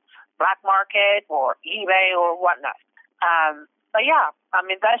sell them, black market or eBay or whatnot. But yeah,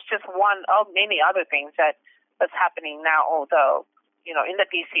 that's just one of many other things that's happening now. Although in the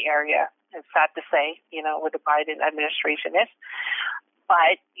DC area, it's sad to say, with the Biden administration is.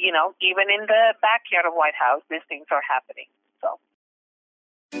 But, even in the backyard of White House, these things are happening. So.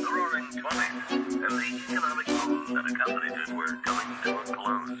 The Roaring '20s and the economic boom that accompanied it were coming to a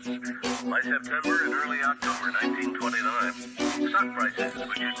close. By September and early October 1929, stock prices,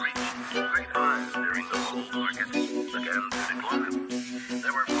 which had reached great highs during the bull market, began to decline.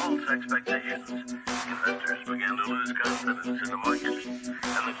 There were false expectations. Investors began to lose confidence in the market,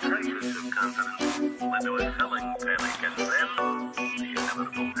 and the crisis of confidence led to a selling panic, and then the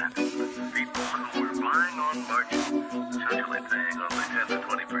inevitable happened. People who were buying on margin, essentially paying only 10 to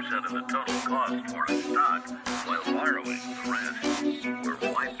 20% of the total cost for a stock, while borrowing the rest, were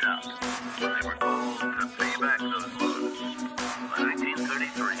wiped out when they were called to pay back those loans. By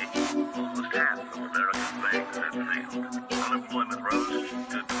 1933, almost half of American banks had failed. Unemployment rose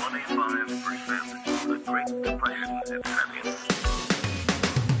to 25%. The Great Depression had set in.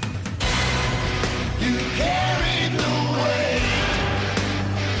 You carried the weight,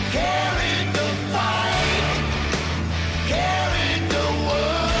 carried the fight, carried the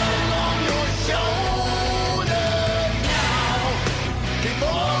world on your shoulders.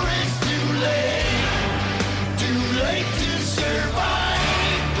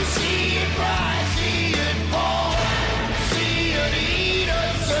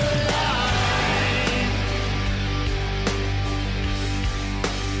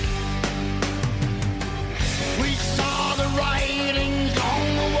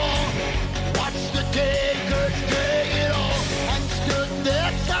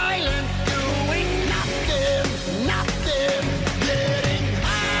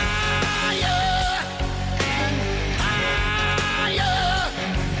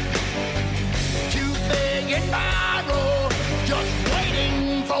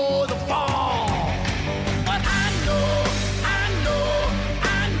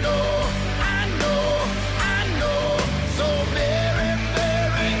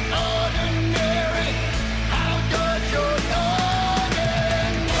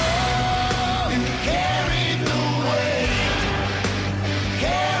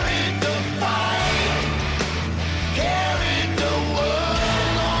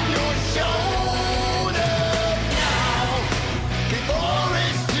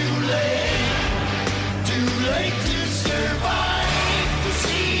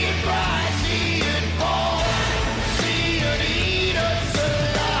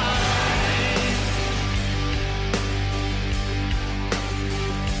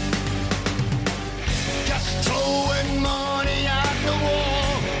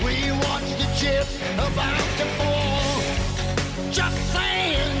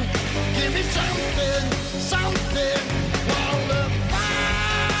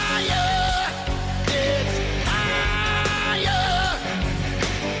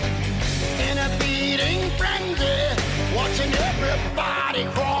 they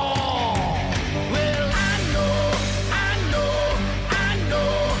crawl. Well, I know, I know, I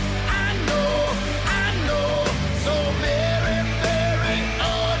know, I know, I know. So very, very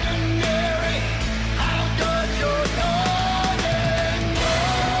ordinary. How does your darling know?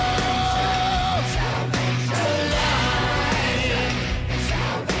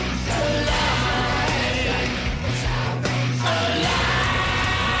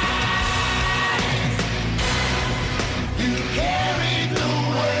 You carried the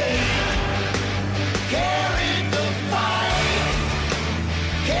weight, carried the fight,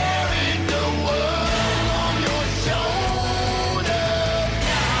 carried the world on your shoulder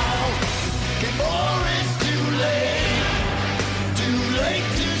now. Before it's too late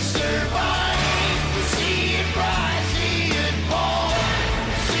to survive. See it rise, see it fall,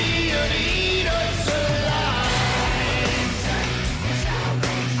 see it eat us alive.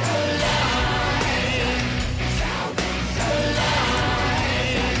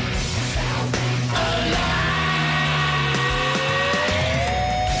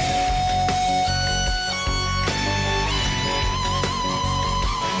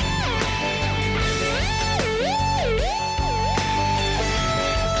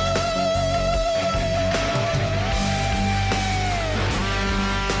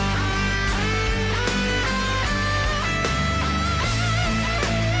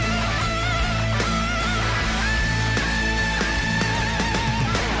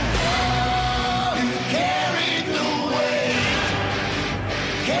 You carried the weight,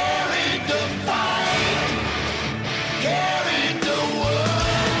 carried the fight, carried the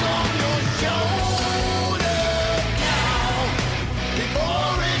world on your shoulder now.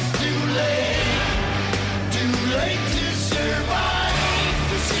 Before it's too late to survive.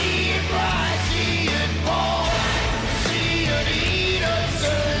 See it rise, see it fall, see it eat us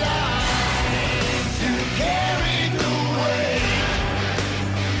alive. You carried the weight,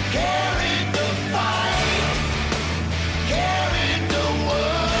 carried the fight, carried the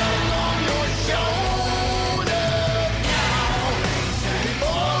world on your shoulder now.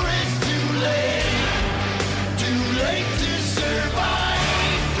 Before it's too late to survive.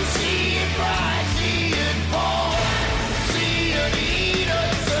 See it rise, see it fall, see it eat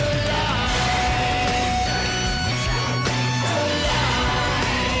us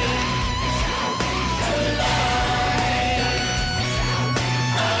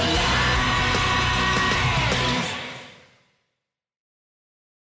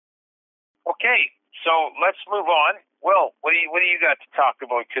Okay, so let's move on. Will, what do you got to talk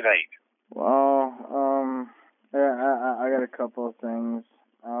about tonight? Well, I got a couple of things.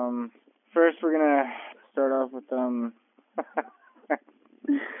 First we're gonna start off with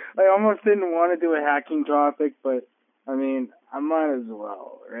I almost didn't want to do a hacking topic, but I mean I might as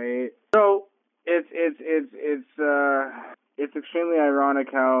well, right? So it's extremely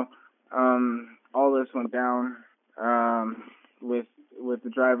ironic how all this went down with the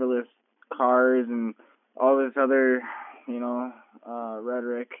driverless cars and all this other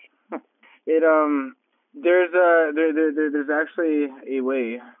rhetoric. There's actually a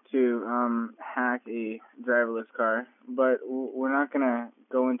way to hack a driverless car, but we're not gonna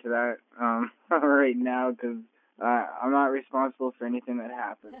go into that right now because I'm not responsible for anything that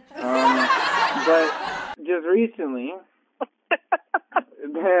happened. But just recently,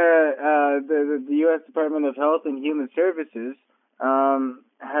 the U.S. Department of Health and Human Services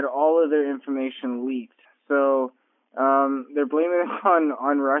had all of their information leaked. So they're blaming it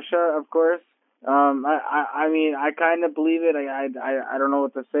on Russia, of course. I mean, I kind of believe it. I don't know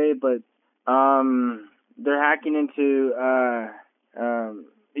what to say, but they're hacking into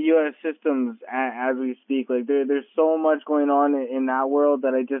U.S. systems as we speak. Like there's so much going on in that world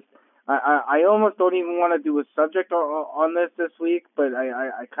that I almost don't even want to do a subject on this week, but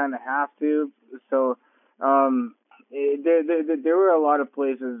I kind of have to. So there were a lot of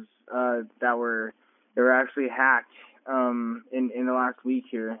places that were actually hacked in the last week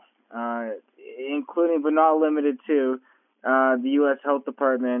here, including but not limited to the U.S. Health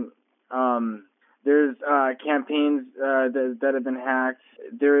Department. There's campaigns that have been hacked.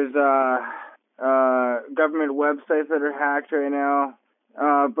 There's government websites that are hacked right now.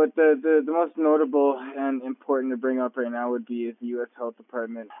 But the most notable and important to bring up right now would be the U.S. Health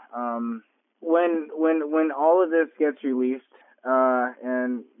Department. When all of this gets released,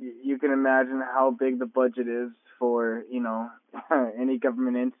 and you can imagine how big the budget is for any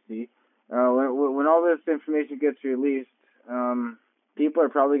government entity. When all this information gets released, people are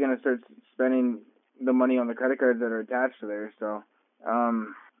probably going to start spending the money on the credit cards that are attached to there. So,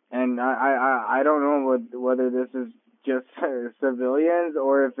 and I don't know whether this is just civilians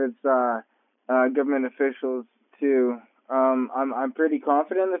or if it's government officials too. I'm pretty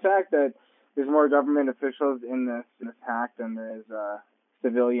confident in the fact that there's more government officials in this hack than there is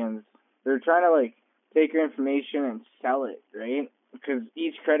civilians. They're trying to like take your information and sell it, right? Because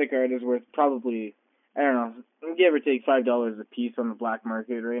each credit card is worth probably, I don't know, give or take $5 a piece on the black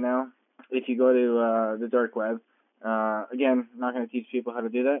market right now. If you go to the dark web, again, I'm not going to teach people how to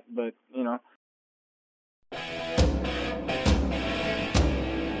do that, but you know.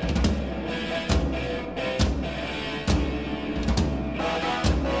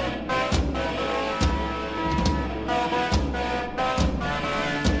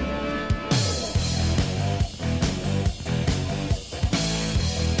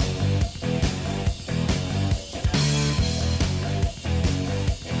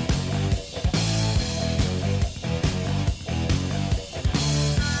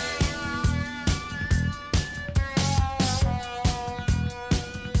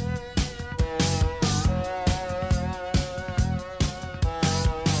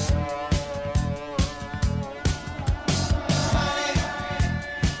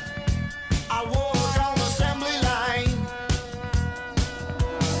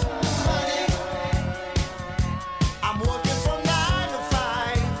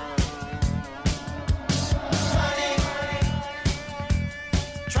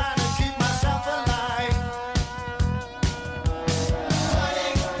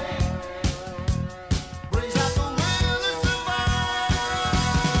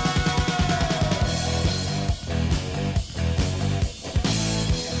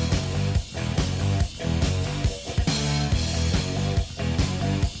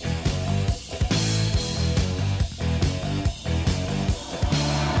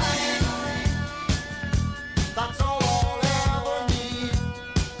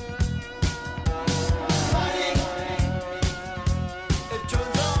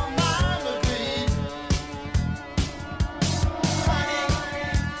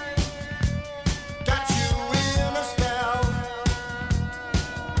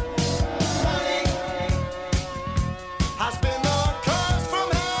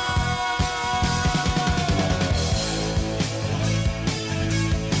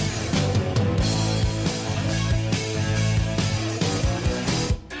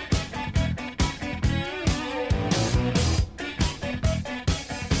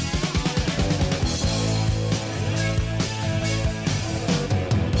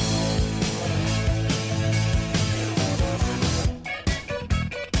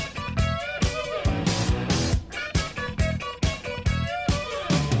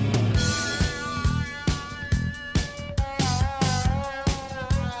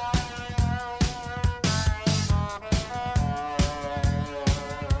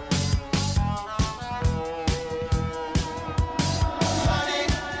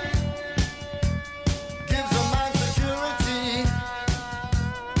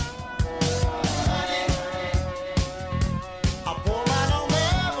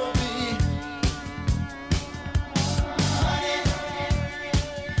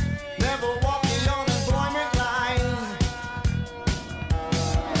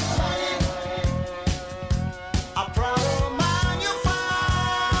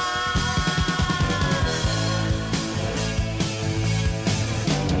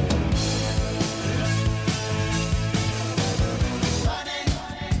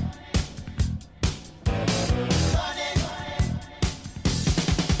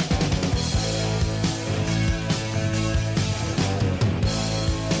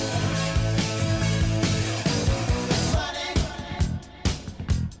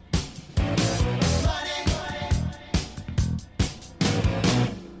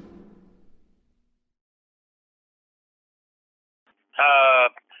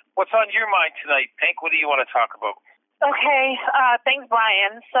 What's on your mind tonight, Pink? What do you want to talk about? Okay, thanks,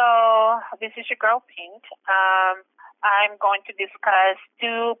 Brian. So this is your girl, Pink. I'm going to discuss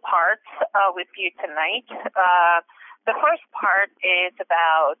two parts with you tonight. The first part is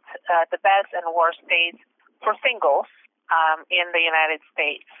about the best and worst dates for singles in the United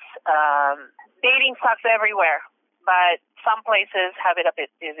States. Dating sucks everywhere, but some places have it a bit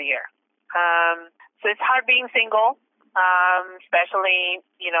easier. So it's hard being single. Especially,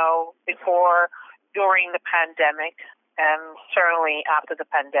 before, during the pandemic, and certainly after the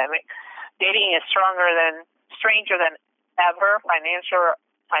pandemic. Dating is stranger than ever.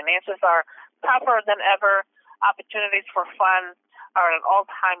 Finances are tougher than ever. Opportunities for fun are at an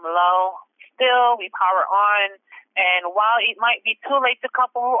all-time low. Still, we power on. And while it might be too late to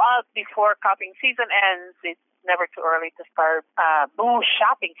couple up before cupping season ends, it's never too early to start booze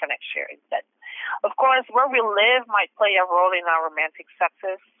shopping for next year instead. Of course, where we live might play a role in our romantic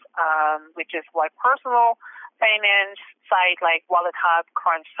success, which is why personal finance site like Wallet Hub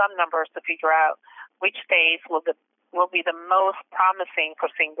crunched some numbers to figure out which states will be the most promising for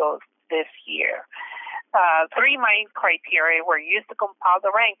singles this year. 3 main criteria were used to compile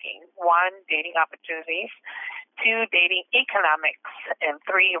the ranking. 1, dating opportunities. 2, dating economics. And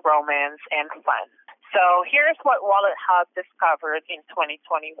 3, romance and fun. So here's what Wallet Hub discovered in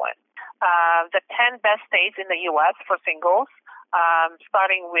 2021. The 10 best states in the U.S. for singles,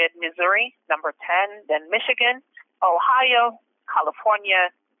 starting with Missouri, number 10, then Michigan, Ohio,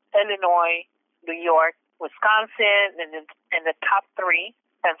 California, Illinois, New York, Wisconsin, and in the top 3,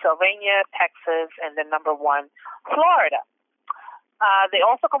 Pennsylvania, Texas, and then number 1, Florida. They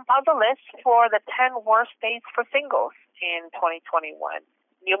also compiled a list for the 10 worst states for singles in 2021.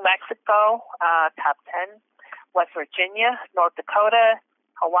 New Mexico, top 10, West Virginia, North Dakota,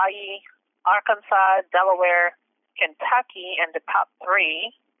 Hawaii, Arkansas, Delaware, Kentucky, and the top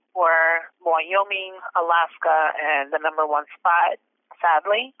 3 were Wyoming, Alaska, and the number 1 spot,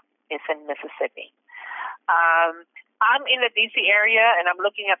 sadly, is in Mississippi. I'm in the D.C. area, and I'm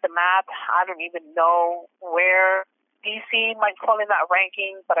looking at the map. I don't even know where D.C. might fall in that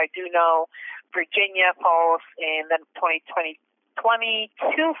ranking, but I do know Virginia falls in the 2022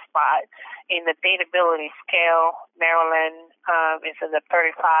 spot in the dateability scale. Maryland is in the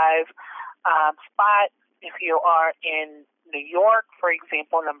 35 spot. If you are in New York, for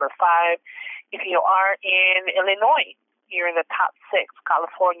example, number 5. If you are in Illinois, you're in the top 6.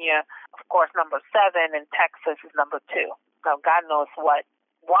 California, of course, number 7, and Texas is number 2. Now, God knows why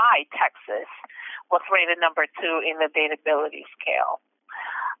Texas was rated number 2 in the dateability scale.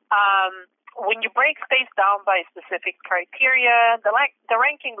 When you break states down by specific criteria, the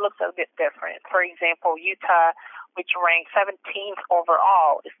ranking looks a bit different. For example, Utah, which ranks 17th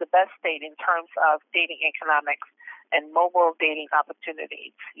overall, is the best state in terms of dating economics and mobile dating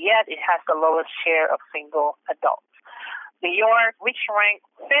opportunities. Yet, it has the lowest share of single adults. New York, which ranked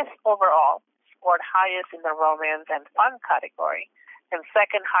 5th overall, scored highest in the romance and fun category, and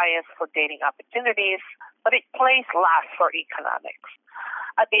 2nd highest for dating opportunities, but it placed last for economics.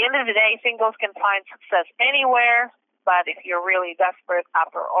 At the end of the day, singles can find success anywhere, but if you're really desperate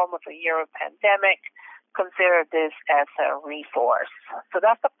after almost a year of pandemic, consider this as a resource. So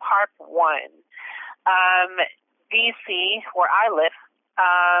that's the part 1. D.C., where I live,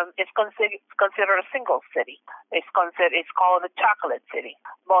 is considered a single city. It's called the chocolate city.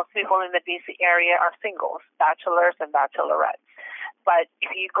 Most people in the D.C. area are singles, bachelors and bachelorettes. But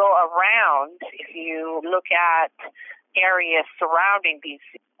if you go around, if you look at areas surrounding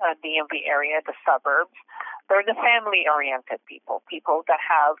DMV area, the suburbs, they're the family-oriented people that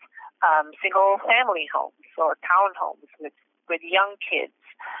have single family homes or townhomes with young kids,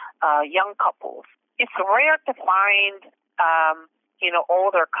 young couples. It's rare to find,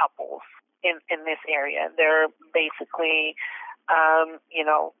 older couples in this area. They're basically,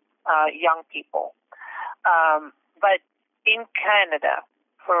 young people. But in Canada,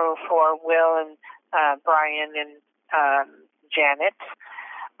 for Will and Brian and Janet,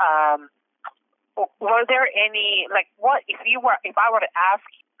 were there any, what if I were to ask,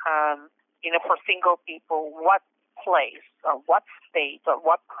 for single people, what place or what state or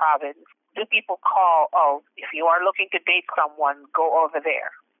what province do people call, if you are looking to date someone, go over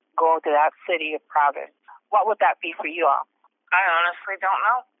there, go to that city or province? What would that be for you all? I honestly don't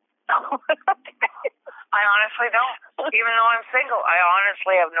know. I honestly don't. Even though I'm single, I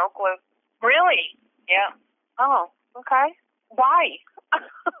honestly have no clue. Really? Yeah. Oh, okay. Why?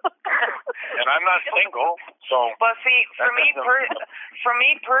 And I'm not single, so. But see, for me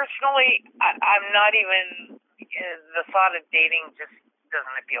personally, I'm not even. The thought of dating just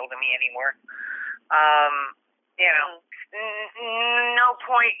doesn't appeal to me anymore. No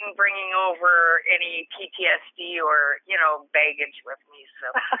point in bringing over any PTSD or baggage with me. So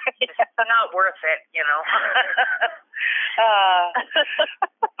it's not worth it,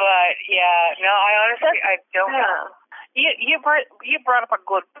 But yeah, no, I don't know. You brought up a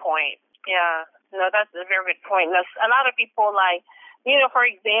good point. Yeah, no, that's a very good point. There's a lot of people for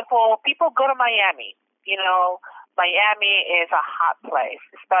example, people go to Miami. Miami is a hot place,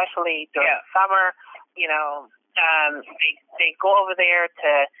 especially during summer. They go over there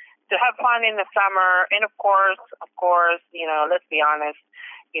to have fun in the summer, and of course, let's be honest,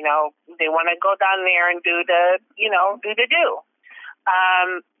 they want to go down there and do the do.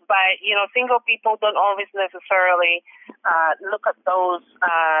 But single people don't always necessarily look at those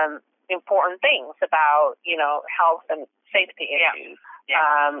important things about health and safety issues,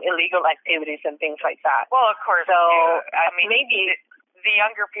 illegal activities and things like that. Well, of course. So maybe the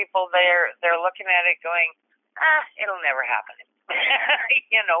younger people they're looking at it going, it'll never happen.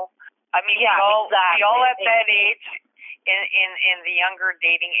 I mean, Yeah, exactly. we all at that age, in the younger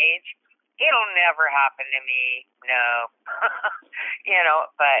dating age. It'll never happen to me. No.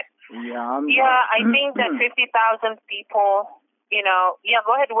 But Yeah, I think that 50,000 people. Yeah,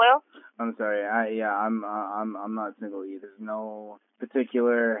 go ahead, Will. I'm sorry. I'm not single either. There's no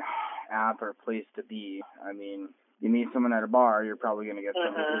particular app or place to be. I mean, you meet someone at a bar, you're probably gonna get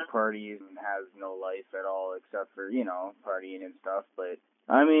someone who parties and has no life at all except for partying and stuff. But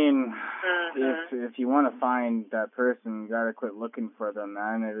I mean, if you want to find that person, you gotta quit looking for them,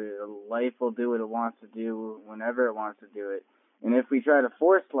 man. Life will do what it wants to do whenever it wants to do it. And if we try to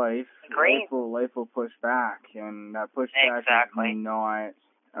force life will push back, and that pushback is not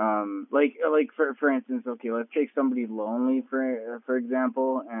like for instance, okay, let's take somebody lonely for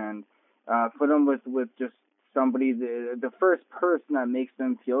example, and put them with just somebody, the first person that makes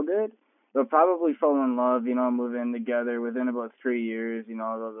them feel good. They'll probably fall in love, move in together within about 3 years.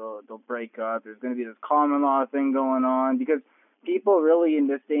 They'll break up. There's going to be this common law thing going on because people really in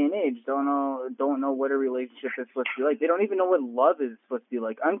this day and age don't know what a relationship is supposed to be like. They don't even know what love is supposed to be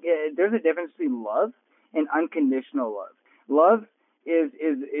like. There's a difference between love and unconditional love. Love is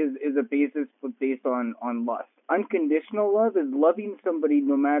a basis based on lust. Unconditional love is loving somebody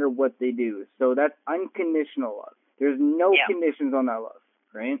no matter what they do. So that's unconditional love. There's no conditions on that love,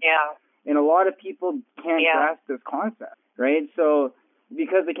 right? Yeah. And a lot of people can't grasp this concept, right? So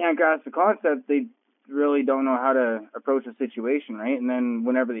because they can't grasp the concept, they really don't know how to approach a situation, right? And then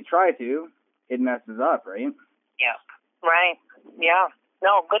whenever they try to, it messes up, right? Yeah. Right. Yeah.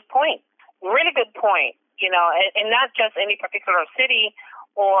 No, good point. Really good point. And not just any particular city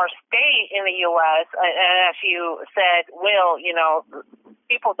or state in the U.S. And as you said, Will,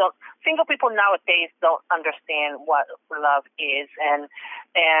 single people nowadays don't understand what love is, and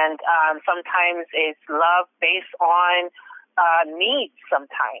sometimes it's love based on needs.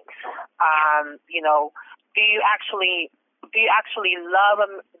 Sometimes, do you actually love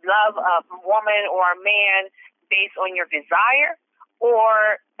a woman or a man based on your desire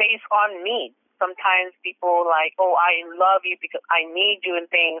or based on needs? Sometimes people like, oh, I love you because I need you and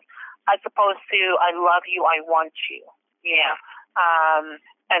things, as opposed to I love you, I want you. Yeah.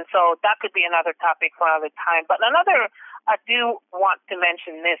 And so that could be another topic for another time. But I do want to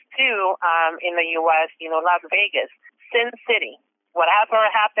mention this too, in the U.S., Las Vegas, Sin City. Whatever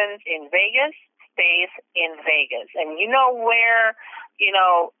happens in Vegas stays in Vegas. And where,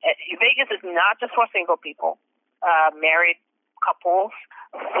 Vegas is not just for single people, married couples,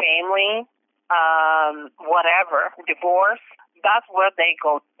 family, whatever, divorce, that's where they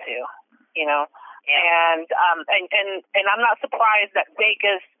go to, And I'm not surprised that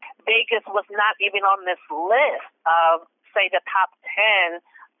Vegas was not even on this list of, say, the top 10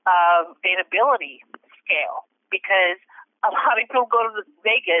 of dateability scale, because a lot of people go to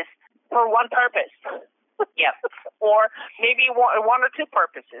Vegas for one purpose. Yeah. Or maybe one or two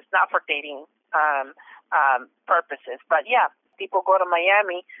purposes, not for dating purposes. But yeah, people go to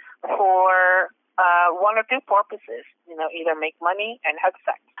Miami for one or two purposes, either make money and have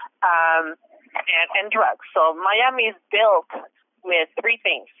sex, and drugs. So Miami is built with three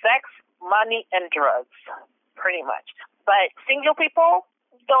things: sex, money, and drugs, pretty much. But single people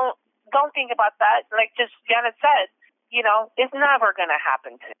don't think about that. Like just Janet said, it's never going to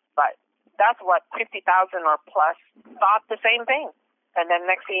happen to you. But that's what 50,000 or plus thought the same thing. And then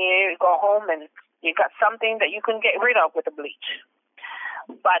next thing you go home and you got something that you can get rid of with a bleach.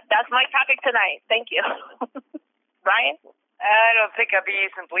 But that's my topic tonight. Thank you. Brian? I don't think I'll be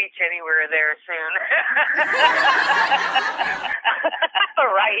using bleach anywhere there soon.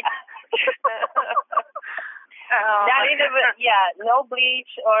 Right. No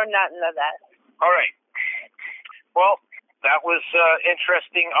bleach or nothing of that. All right. Well, that was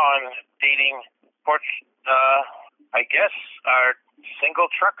interesting on dating. I guess our single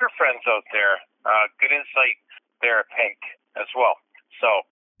trucker friends out there. Good insight there, Pink, as well. So.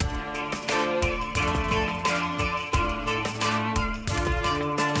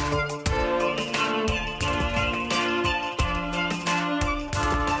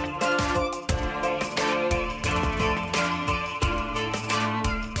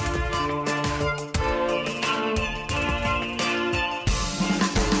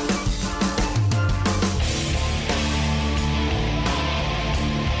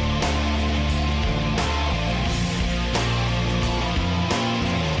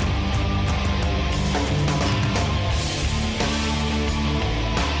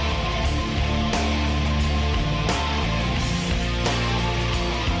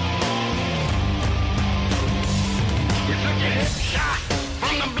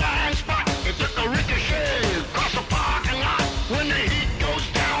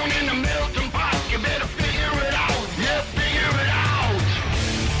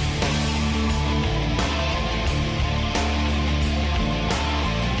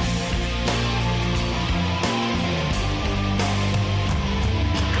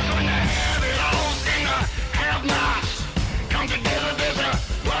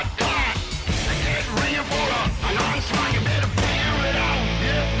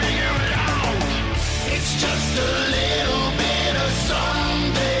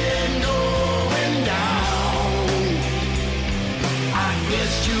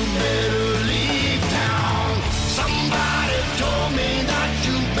 you better leave town. Somebody told me that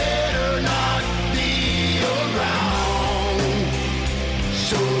you better not be around.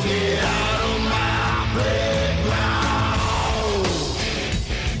 So get out of my playground.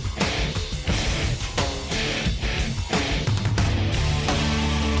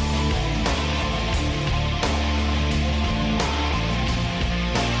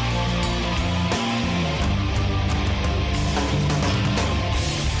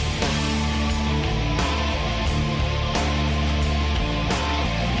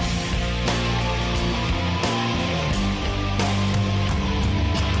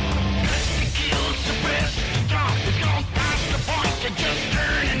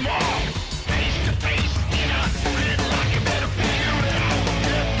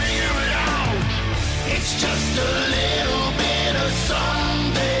 It's just a little bit of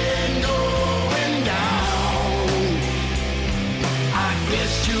something going down. I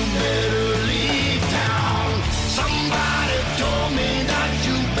guess you better leave town. Somebody told me that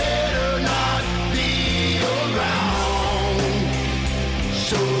you better not be around.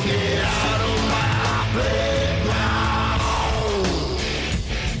 So get out of my playground.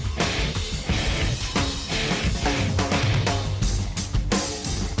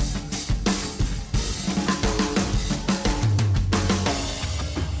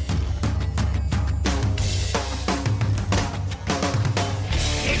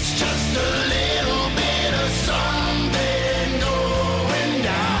 It's just a little bit of something going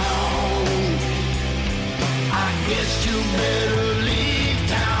down. I guess you better leave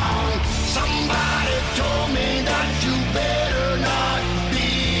town. Somebody told me that you better not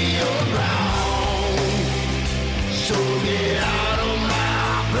be around. So get out of my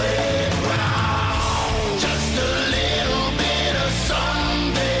playground. Just a little bit of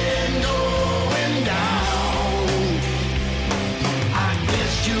something going down. I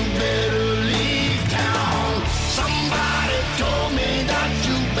guess you better leave town. Somebody told me that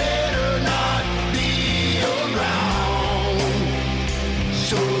you better not be around.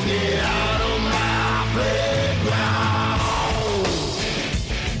 So get out of my playground.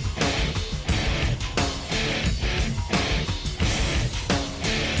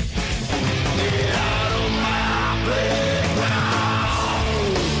 Get out of my playground.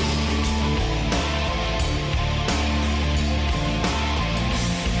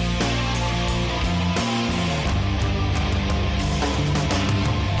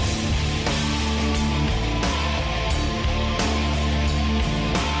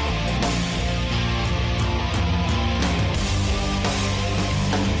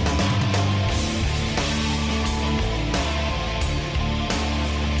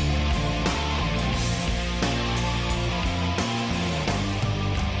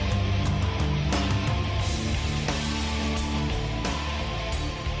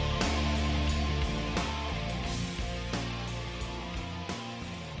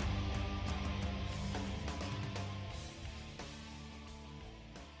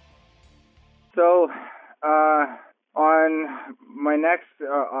 So, on my next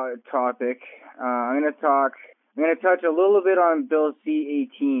topic, I'm gonna touch a little bit on Bill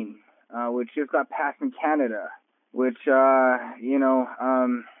C-18, which just got passed in Canada, which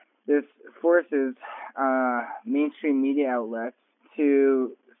this forces mainstream media outlets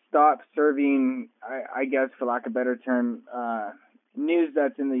to stop serving, I guess, for lack of a better term, news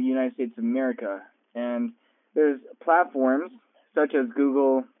that's in the United States of America. And there's platforms such as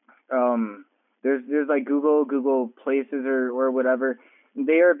Google. There's like Google Places or whatever.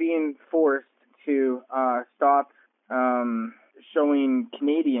 They are being forced to stop showing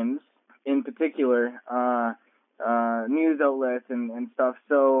Canadians in particular news outlets and stuff.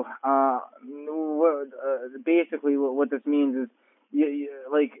 So basically what this means is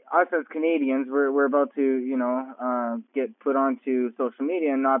like us as Canadians, we're about to get put onto social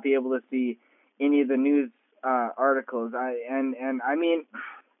media and not be able to see any of the news articles.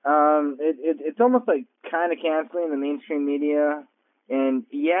 It's almost like kind of canceling the mainstream media. And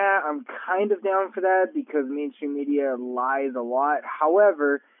yeah, I'm kind of down for that because mainstream media lies a lot.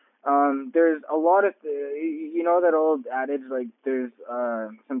 However, there's a lot of, that old adage, like there's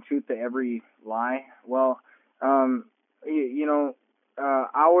some truth to every lie. Well, without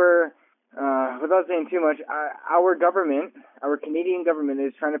saying too much, our government, our Canadian government,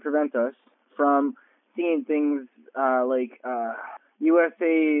 is trying to prevent us from seeing things like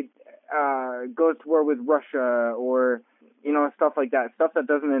USA goes to war with Russia, or stuff like that, stuff that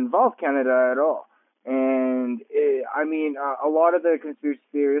doesn't involve Canada at all. And a lot of the conspiracy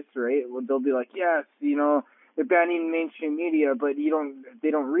theorists, right, they'll be like, yes, they're banning mainstream media, but they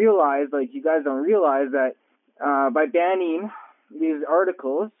don't realize, like, you guys don't realize that by banning these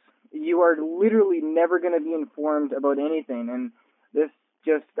articles, you are literally never going to be informed about anything. And this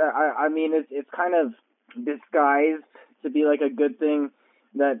just, I mean, it's kind of disguised to be like a good thing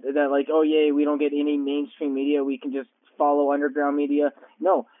that like, oh, yay, we don't get any mainstream media. We can just follow underground media.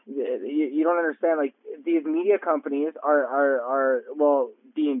 No, you don't understand. Like, these media companies are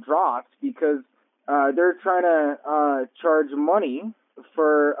being dropped because they're trying to charge money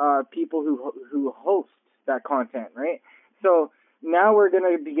for people who host that content, right? So now we're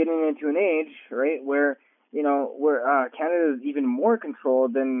going to be getting into an age, right, where Canada is even more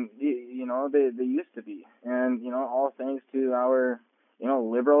controlled than they used to be, and all thanks to our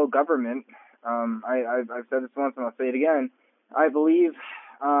liberal government. I've said this once and I'll say it again. I believe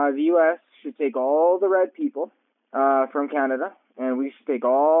the U.S. should take all the red people from Canada, and we should take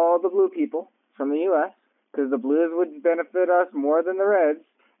all the blue people from the U.S., because the blues would benefit us more than the reds,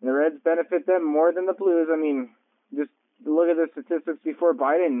 and the reds benefit them more than the blues. I mean, just look at the statistics before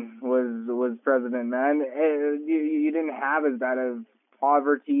Biden was president, man. You didn't have as bad of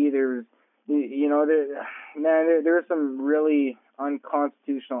poverty. There were some really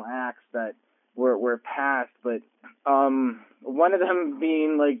unconstitutional acts that were passed, but one of them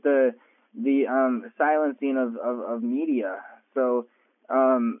being like the silencing of media. So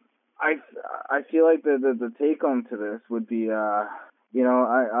I feel like the take home to this would be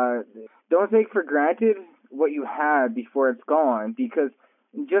don't take for granted what you had before it's gone, because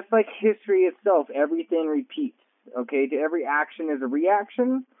just like history itself, everything repeats. Okay, to every action is a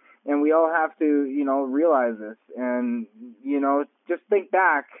reaction, and we all have to realize this. And just think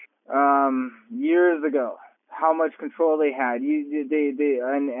back years ago, how much control they had.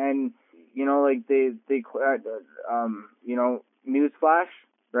 Newsflash,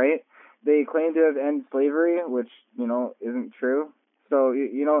 right? They claim to have ended slavery, which isn't true. So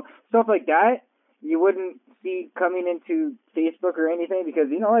stuff like that you wouldn't see coming into Facebook or anything, because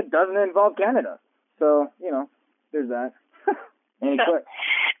it doesn't involve Canada. So there's that. Any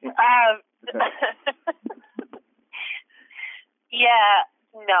Yeah,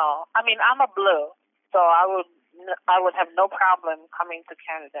 no. I mean, I'm a blue, so I would have no problem coming to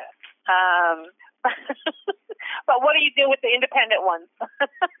Canada. But what do you do with the independent ones?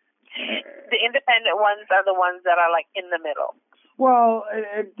 The independent ones are the ones that are like in the middle. Well,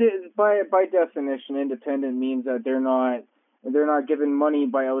 by definition, independent means that they're not given money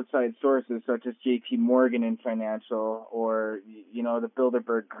by outside sources such as J.P. Morgan and Financial, or the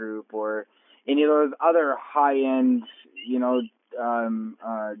Bilderberg Group, or any of those other high-end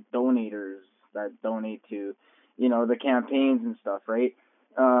donators that donate to the campaigns and stuff, right?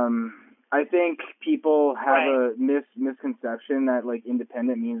 I think people have a misconception that like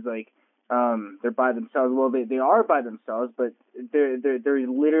independent means like they're by themselves. Well, they are by themselves, but they're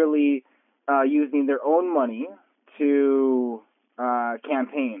literally using their own money to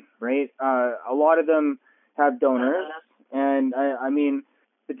campaign, right? A lot of them have donors, and I mean,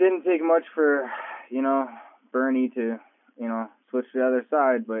 it didn't take much for Bernie to switch to the other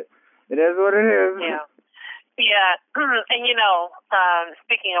side, but it is what it is. Yeah. And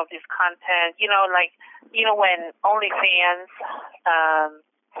speaking of this content, when OnlyFans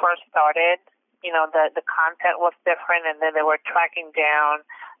first started, the content was different, and then they were tracking down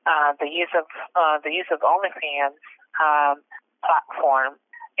the use of OnlyFans platform,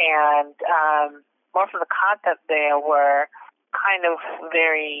 and most of the content there were kind of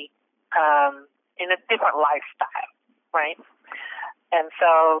very in a different lifestyle, right? And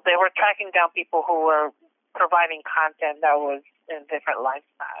so they were tracking down people who were providing content that was in a different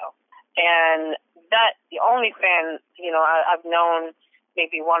lifestyle. And that, the OnlyFans, I've known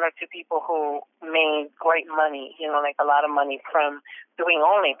maybe one or two people who made great money, like a lot of money from doing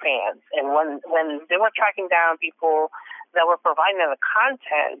OnlyFans. And when they were tracking down people that were providing the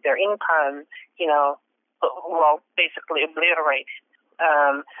content, their income, basically obliterated.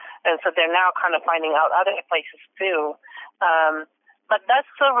 And so they're now kind of finding out other places too. But that's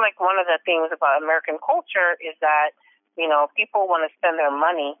sort of like one of the things about American culture is that, people want to spend their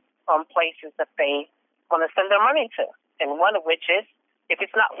money on places that they want to spend their money to. And one of which is, if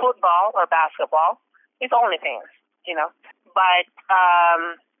it's not football or basketball, it's OnlyFans, But,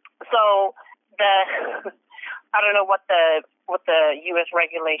 so I don't know what the U.S.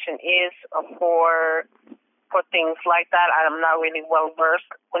 regulation is for things like that. I'm not really well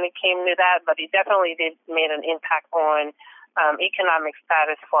versed when it came to that, but it definitely made an impact on economic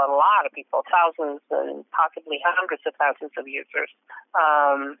status for a lot of people, thousands and possibly hundreds of thousands of users.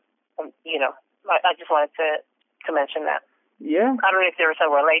 I just wanted to mention that. Yeah. I don't know if there was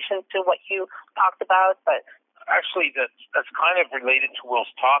a relation to what you talked about, but actually that's kind of related to Will's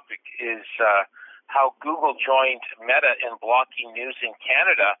topic is how Google joined Meta in blocking news in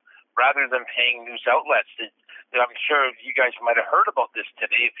Canada rather than paying news outlets. I'm sure you guys might have heard about this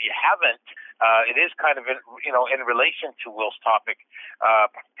today. If you haven't, it is kind of in relation to Will's topic,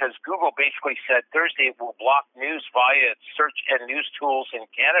 because Google basically said Thursday it will block news via its search and news tools in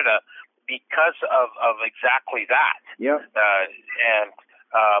Canada because of exactly that. Yep. And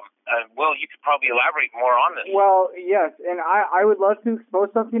Will, you could probably elaborate more on this. Well, yes, and I would love to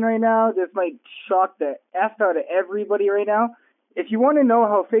expose something right now. This might shock the F out of everybody right now. If you want to know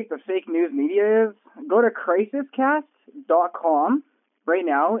how fake the fake news media is, go to crisiscast.com right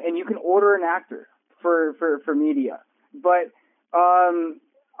now, and you can order an actor for media. But a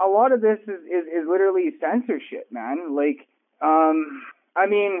lot of this is literally censorship, man. Like, I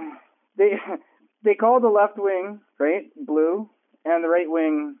mean, they call the left wing, right, blue, and the right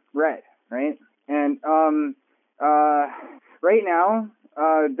wing red, right? And right now,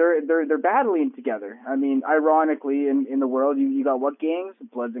 they're battling together. I mean, ironically, in the world, you got what gangs?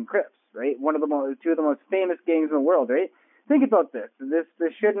 Bloods and Crips, right? Two of the most famous gangs in the world, right? Think about this. This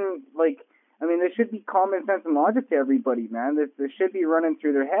shouldn't, like, I mean, this should be common sense and logic to everybody, man. This should be running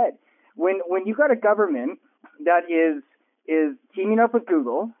through their head. When you got a government that is teaming up with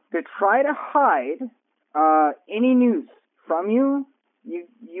Google to try to hide any news from you,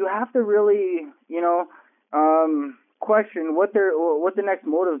 you have to really, question what the next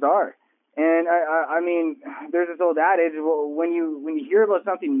motives are. And I mean, there's this old adage, when you hear about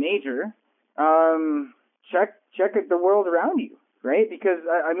something major, check the world around you, right? Because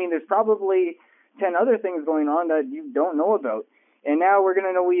I mean, there's probably 10 other things going on that you don't know about, and now we're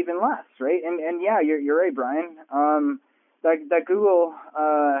gonna know even less, right? And yeah, you're right, Brian. That Google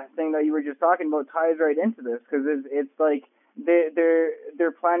thing that you were just talking about ties right into this, because it's like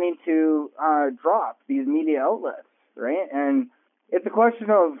they're planning to drop these media outlets, right? And it's a question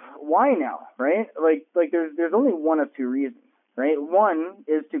of why now, right? Like there's only one of two reasons, right? One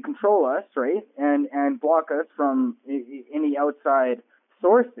is to control us, right, and block us from any outside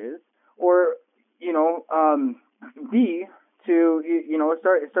sources, or B, to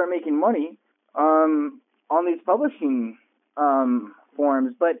start making money on these publishing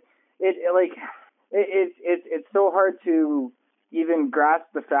forms. But it's so hard to even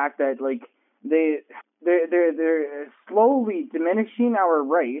grasp the fact that like they're slowly diminishing our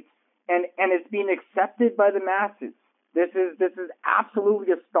rights, and it's being accepted by the masses. This is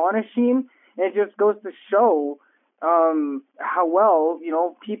absolutely astonishing, and it just goes to show how well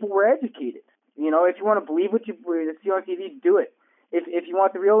people were educated. If you want to believe what you see on TV, do it. If you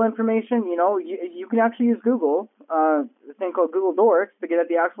want the real information, you can actually use Google, a thing called Google Docs, to get at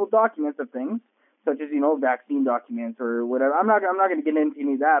the actual documents of things, such as vaccine documents or whatever. I'm not going to get into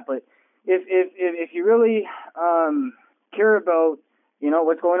any of that, but if you really care about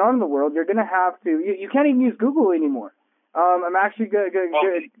what's going on in the world, you're going to have to. You can't even use Google anymore. I'm actually going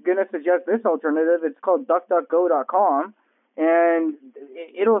to suggest this alternative. It's called DuckDuckGo.com, and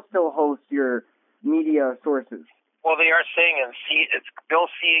it'll still host your media sources. Well, they are saying it's Bill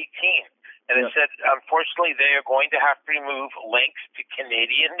C-18, and it said, unfortunately, they are going to have to remove links to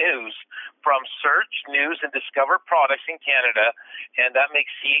Canadian news from search, news, and discover products in Canada, and that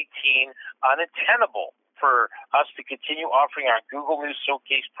makes C-18 untenable for us to continue offering our Google News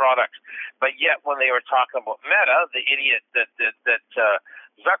Showcase products. But yet, when they were talking about Meta, the idiot that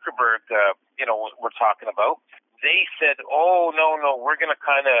Zuckerberg, we're talking about, they said, oh, no, we're going to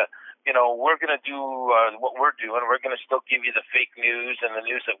kind of, we're going to do what we're doing. We're going to still give you the fake news and the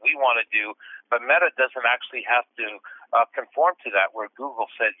news that we want to do. But Meta doesn't actually have to conform to that, where Google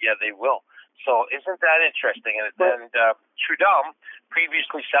said, yeah, they will. So isn't that interesting? And Trudeau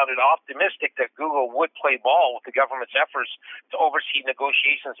previously sounded optimistic that Google would play ball with the government's efforts to oversee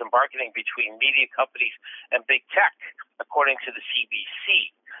negotiations and bargaining between media companies and big tech, according to the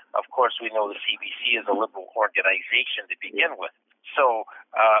CBC. Of course, we know the CBC is a liberal organization to begin with. So,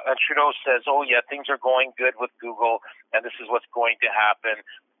 and Trudeau says, oh, yeah, things are going good with Google, and this is what's going to happen.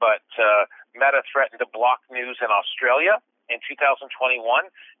 But Meta threatened to block news in Australia in 2021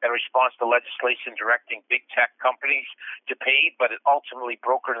 in response to legislation directing big tech companies to pay, but it ultimately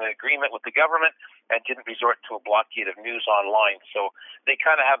brokered an agreement with the government and didn't resort to a blockade of news online. So they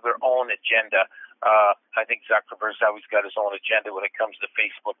kind of have their own agenda. I think Zuckerberg's always got his own agenda when it comes to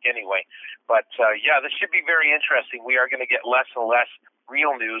Facebook anyway. But, this should be very interesting. We are going to get less and less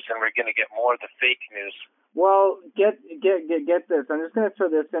real news, and we're going to get more of the fake news. Well, get this. I'm just going to throw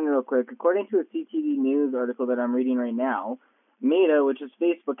this in real quick. According to a CTV News article that I'm reading right now, Meta, which is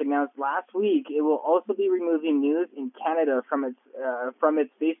Facebook, announced last week it will also be removing news in Canada from its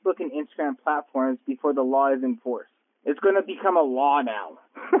Facebook and Instagram platforms before the law is enforced. It's going to become a law now.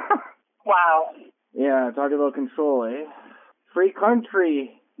 Wow. Yeah, talk about control, eh? Free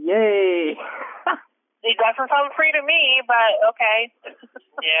country. Yay! It doesn't sound free to me, but okay.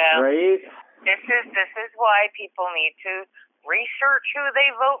 Yeah. Right? This is why people need to research who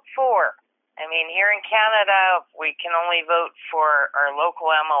they vote for. I mean, here in Canada, we can only vote for our local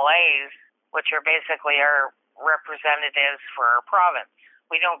MLAs, which are basically our representatives for our province.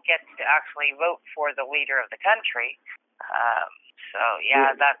 We don't get to actually vote for the leader of the country. So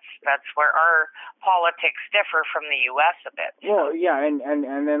yeah, that's where our politics differ from the U.S. a bit. Well, yeah, and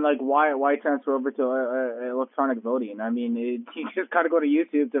then like why transfer over to electronic voting? I mean, you just got to go to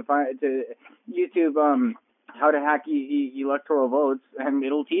YouTube to how to hack electoral votes, and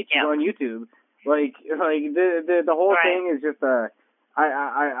it'll teach you on YouTube. Like the whole thing is just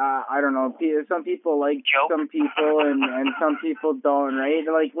I don't know. Some people like some people and some people don't, right?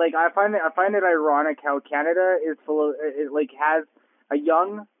 Like I find it ironic how Canada is full of has a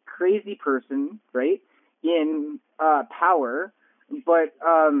young crazy person, right, in power, but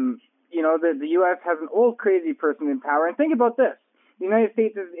the U.S. has an old crazy person in power. And think about this: the United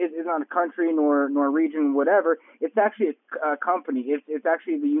States is not a country nor a region, whatever. It's actually a company. It's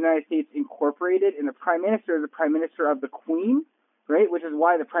actually the United States Incorporated, and the Prime Minister is the Prime Minister of the Queen. Right, which is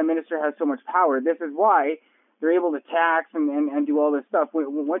why the Prime Minister has so much power. This is why they're able to tax and do all this stuff.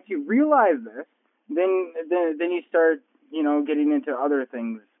 Once you realize this, then you start, getting into other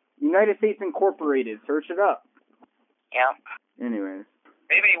things. United States Incorporated, search it up. Yeah. Anyways.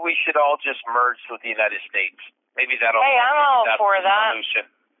 Maybe we should all just merge with the United States. Maybe that'll. Hey, I'm all for that. Solution.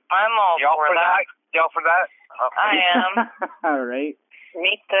 I'm all for that. Y'all for that? I am. All right.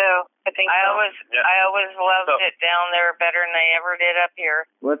 Me too. I always loved it down there better than I ever did up here.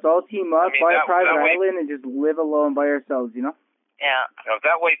 Let's all team up, buy a private island, and just live alone by ourselves, Yeah.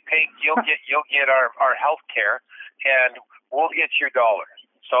 That way, Pink, you'll get our health care, and we'll get your dollar.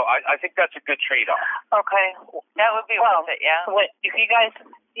 So I think that's a good trade-off. Okay. That would be worth it, yeah. If you guys,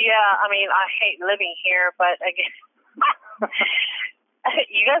 I mean, I hate living here, but again,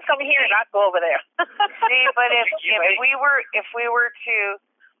 you guys come here and I go over there. See, but if we were to,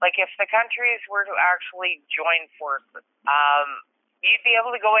 like, if the countries were to actually join forces, you'd be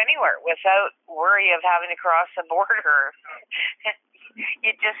able to go anywhere without worry of having to cross the border.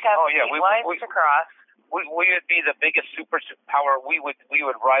 You just have lines to cross. We would be the biggest superpower. We would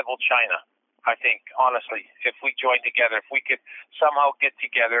rival China. I think, honestly, if we joined together, if we could somehow get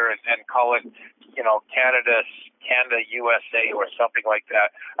together and call it, Canada, USA, or something like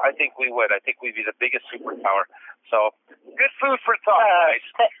that, I think we would. I think we'd be the biggest superpower. So, good food for thought, guys.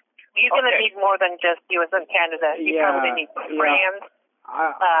 You're going to need more than just US and Canada. You probably need France.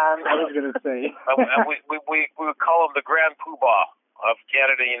 I was going to say. we would call them the Grand Poobah of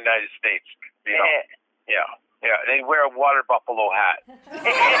Canada and the United States. Yeah. Yeah, they wear a water buffalo hat.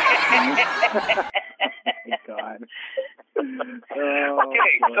 God.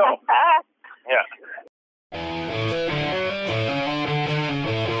 Okay, so yeah.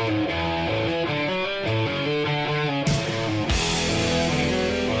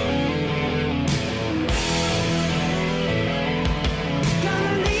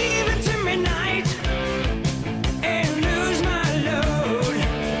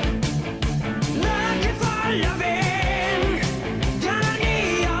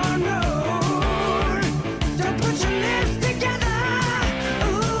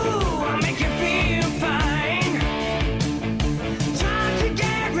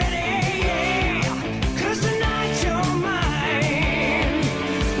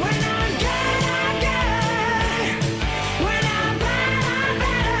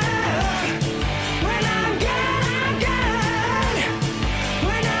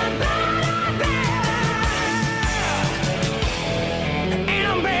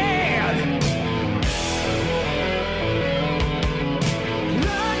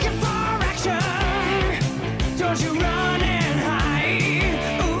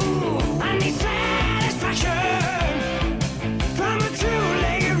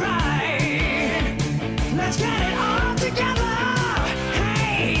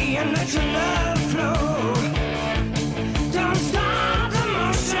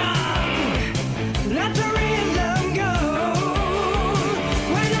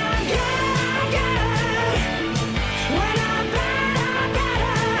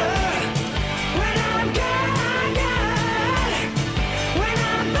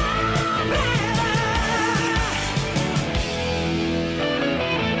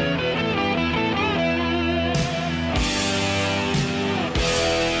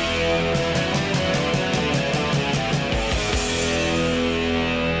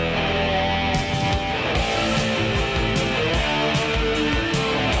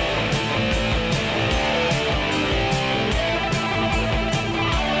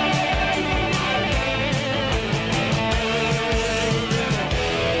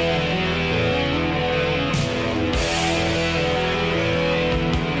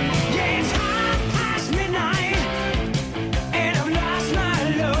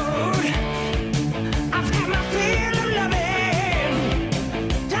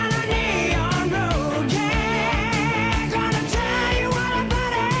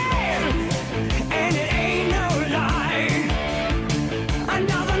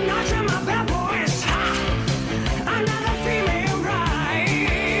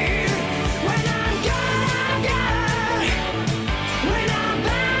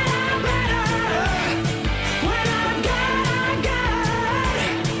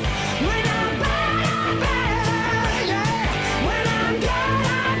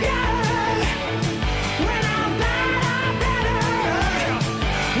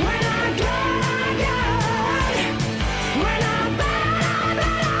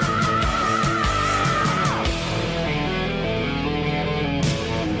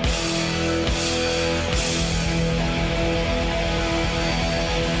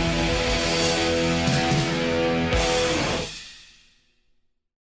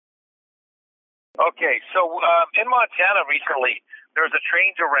 Okay, so in Montana recently, there was a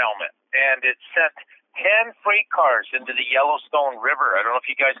train derailment, and it sent 10 freight cars into the Yellowstone River. I don't know if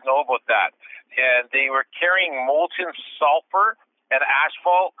you guys know about that. And they were carrying molten sulfur, and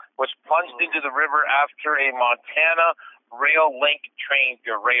asphalt was plunged into the river after a Montana rail link train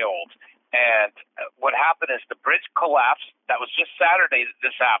derailed. And what happened is the bridge collapsed. That was just Saturday that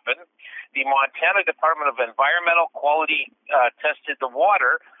this happened. The Montana Department of Environmental Quality tested the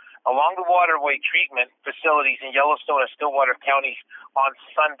water along the waterway treatment facilities in Yellowstone and Stillwater counties on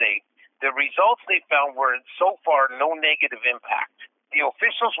Sunday. The results they found were so far no negative impact. The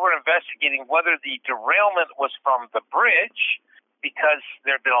officials were investigating whether the derailment was from the bridge, because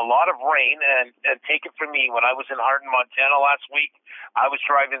there had been a lot of rain, and take it from me, when I was in Hardin, Montana last week, I was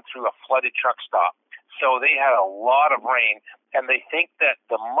driving through a flooded truck stop. So they had a lot of rain, and they think that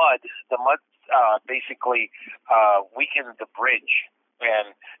the mud basically weakened the bridge, and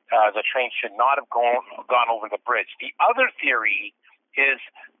the train should not have gone over the bridge. The other theory is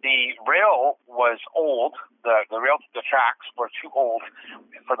the rail was old, the tracks were too old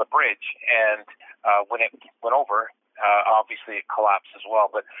for the bridge, and when it went over, obviously it collapsed as well.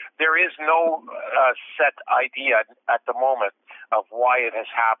 But there is no set idea at the moment of why it has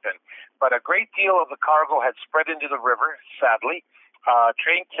happened. But a great deal of the cargo had spread into the river, sadly.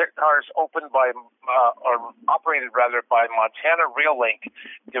 Train cars opened by, or operated rather, by Montana Rail Link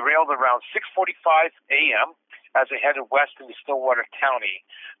derailed around 6:45 a.m. as they headed west into Stillwater County.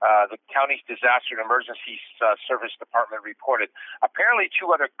 The county's Disaster and Emergency Service Department reported. Apparently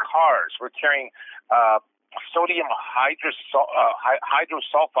 2 other cars were carrying sodium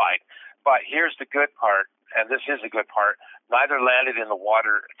hydrosulfide. But here's the good part, and this is a good part. Neither landed in the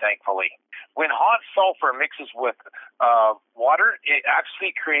water, thankfully. When hot sulfur mixes with water, it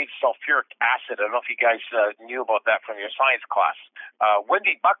actually creates sulfuric acid. I don't know if you guys knew about that from your science class.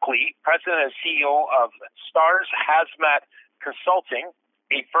 Wendy Buckley, president and CEO of STARS Hazmat Consulting,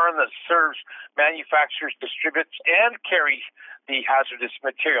 a firm that serves, manufactures, distributes, and carries the hazardous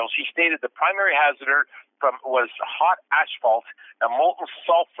materials. She stated the primary hazard was hot asphalt and molten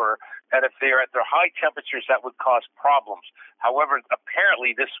sulfur, and if they are at their high temperatures, that would cause problems. However,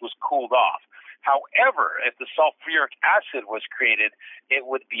 apparently this was cooled off. However, if the sulfuric acid was created, it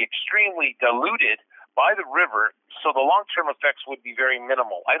would be extremely diluted by the river, so the long-term effects would be very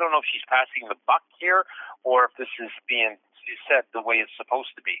minimal. I don't know if she's passing the buck here or if this is being said the way it's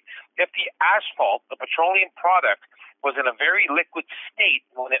supposed to be. If the asphalt, the petroleum product, was in a very liquid state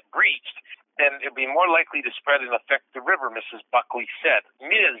when it breached, then it would be more likely to spread and affect the river, Mrs. Buckley said.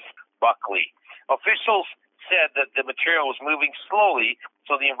 Ms. Buckley. Officials said that the material was moving slowly,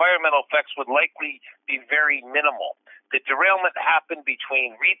 so the environmental effects would likely be very minimal. The derailment happened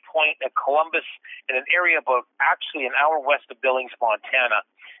between Reed Point and Columbus in an area about actually an hour west of Billings, Montana.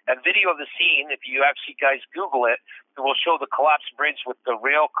 And video of the scene, if you actually guys Google it, it will show the collapsed bridge with the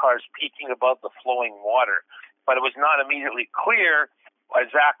rail cars peaking above the flowing water. But it was not immediately clear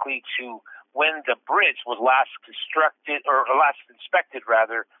exactly to when the bridge was last constructed, or last inspected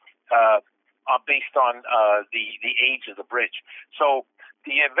rather, based on the age of the bridge. So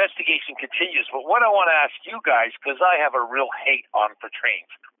the investigation continues. But what I want to ask you guys, because I have a real hate on for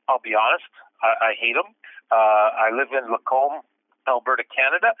trains. I'll be honest, I hate them. I live in Lacombe, Alberta,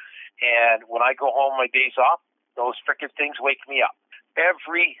 Canada, and when I go home my days off, those frickin' things wake me up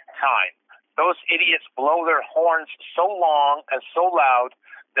every time. Those idiots blow their horns so long and so loud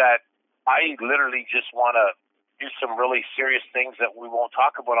that I literally just want to do some really serious things that we won't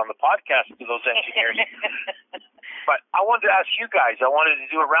talk about on the podcast to those engineers. But I wanted to ask you guys, I wanted to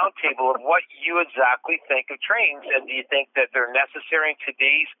do a roundtable of what you exactly think of trains, and do you think that they're necessary in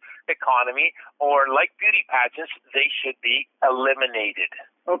today's economy, or like beauty pageants, they should be eliminated?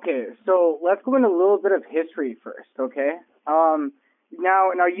 Okay, so let's go into a little bit of history first, okay?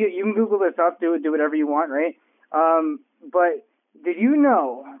 Now you can Google this up, do whatever you want, right? But did you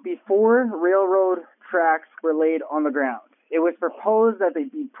know, before railroad tracks were laid on the ground, it was proposed that they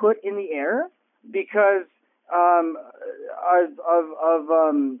be put in the air because of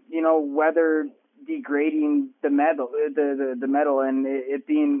weather degrading the metal, the metal, and it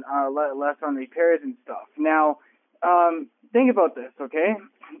being less on repairs and stuff. Now, think about this, okay?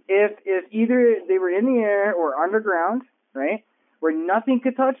 If either they were in the air or underground, right, where nothing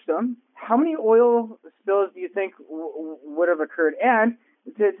could touch them, how many oil spills do you think would have occurred? And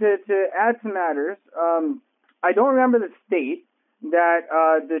to add to matters, I don't remember the state that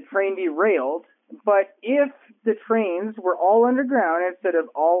the train derailed, but if the trains were all underground instead of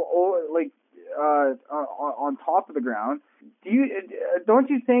all on top of the ground. Don't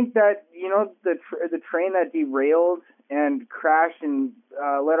you think that the train that derailed and crashed and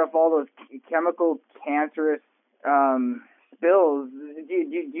let off all those chemical cancerous spills? Do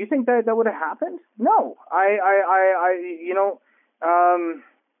you think that would have happened? No,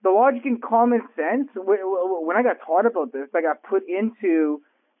 the logic and common sense. When I got taught about this, I got put into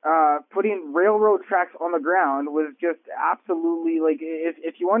putting railroad tracks on the ground was just absolutely like,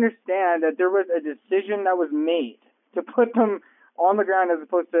 if you understand that there was a decision that was made to put them on the ground as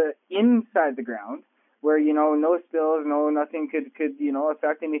opposed to inside the ground, where no spills, nothing could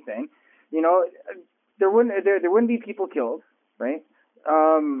affect anything. There wouldn't be people killed, right?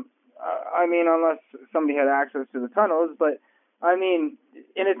 I mean, unless somebody had access to the tunnels, but I mean,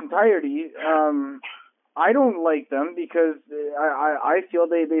 in its entirety, I don't like them because I feel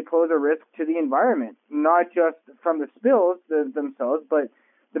they pose a risk to the environment, not just from the spills themselves, but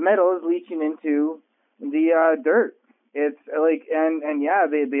the metals leaching into the dirt. It's like, and yeah,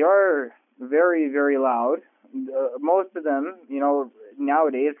 they are very, very loud. Most of them,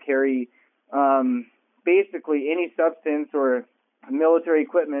 nowadays carry basically any substance or military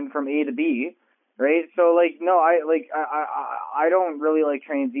equipment from A to B. Right, so like no, I don't really like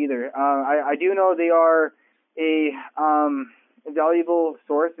trains either. I do know they are a valuable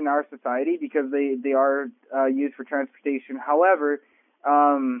source in our society because they are used for transportation. However,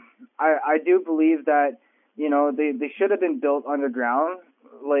 I do believe that they should have been built underground,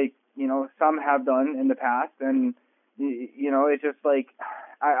 like some have done in the past, and it's just like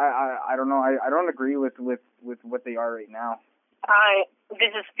I don't know. I don't agree with what they are right now. Hi,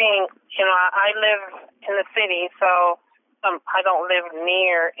 this is Pink. I live in the city, so I don't live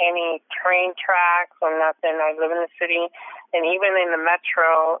near any train tracks or nothing. I live in the city, and even in the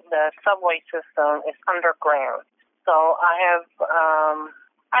metro, the subway system is underground. So I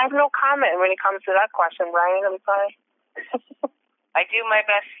have no comment when it comes to that question, Brian. I'm sorry. I do my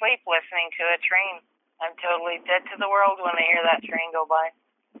best sleep listening to a train. I'm totally dead to the world when I hear that train go by.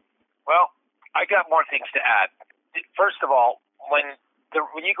 Well, I got more things to add. First of all, when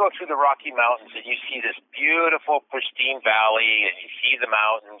you go through the Rocky Mountains and you see this beautiful, pristine valley and you see the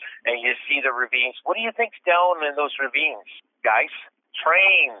mountains and you see the ravines, what do you think's down in those ravines, guys?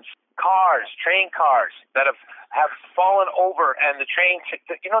 Train cars that have fallen over, and the train,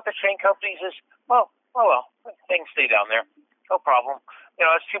 what the train companies is, well, things stay down there, no problem.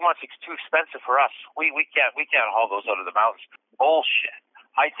 It's too much, it's too expensive for us. We can't haul those out of the mountains. Bullshit.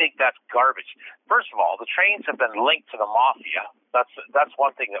 I think that's garbage. First of all, the trains have been linked to the mafia. That's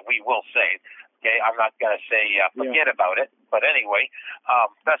one thing that we will say. Okay, I'm not going to say forget about it, but anyway,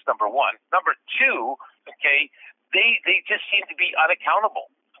 that's number one. Number two, okay, they just seem to be unaccountable.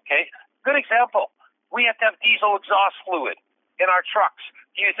 Okay, good example. We have to have diesel exhaust fluid in our trucks.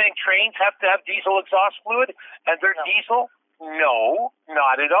 Do you think trains have to have diesel exhaust fluid and they're diesel? No,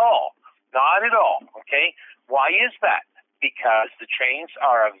 not at all. Not at all. Okay, why is that? Because the trains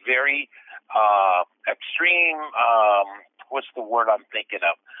are a very extreme, what's the word I'm thinking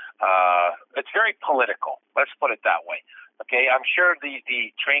of? It's very political. Let's put it that way. Okay, I'm sure the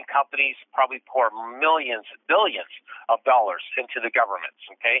train companies probably pour billions of dollars into the governments.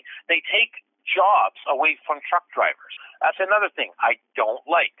 Okay, they take jobs away from truck drivers. That's another thing I don't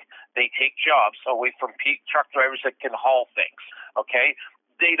like. They take jobs away from truck drivers that can haul things. Okay,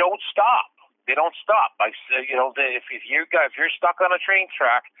 they don't stop. They don't stop. If you're stuck on a train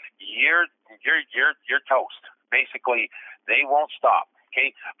track, you're toast. Basically, they won't stop.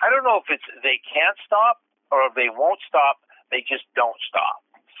 Okay, I don't know if it's they can't stop or if they won't stop. They just don't stop.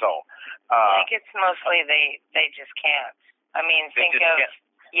 So I think it's mostly they just can't. I mean, think of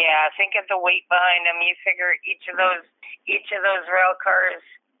the weight behind them. You figure each of those rail cars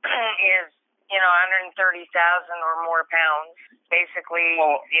is 130,000 or more pounds. Basically,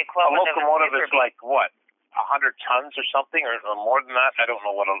 the equivalent of a locomotive is like what, 100 tons or something, or more than that. I don't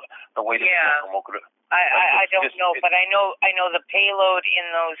know what the weight of a locomotive. I don't know, but I know the payload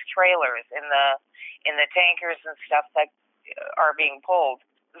in those trailers, in the tankers and stuff that are being pulled.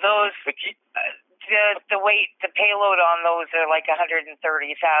 Those the weight, the payload on those are like 130,000.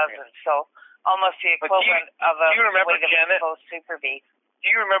 So almost the equivalent of a weight of a Super B. Do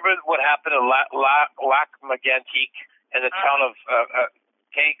you remember what happened in Lac-Mégantic in the town of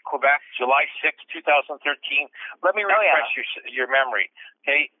Quebec, July 6, 2013? Let me refresh your memory.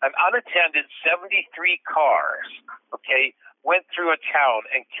 Okay, an unattended 73 cars, went through a town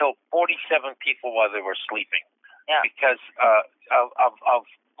and killed 47 people while they were sleeping. Yeah. Because of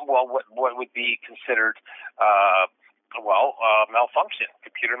what would be considered malfunction,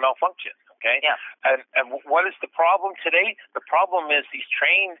 computer malfunction. Okay? Yeah. And what is the problem today? The problem is these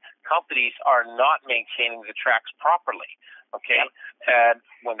train companies are not maintaining the tracks properly. Okay? Yep. And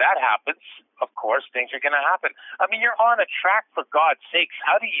when that happens, of course, things are going to happen. I mean, you're on a track, for God's sakes.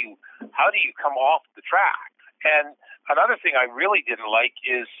 How do you come off the track? And another thing I really didn't like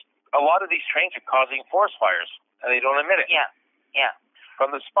is a lot of these trains are causing forest fires, and they don't admit it. Yeah. Yeah.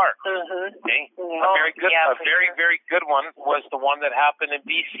 From the spark. Mm-hmm. Okay? Yeah. A very good, Sure. very good one was the one that happened in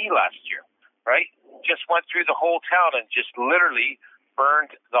BC last year, right? Just went through the whole town and just literally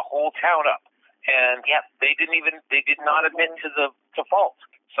burned the whole town up. And they did not admit to the fault.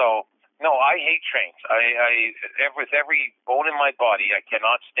 So no, I hate trains. With every bone in my body, I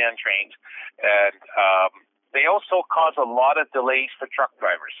cannot stand trains. And they also cause a lot of delays for truck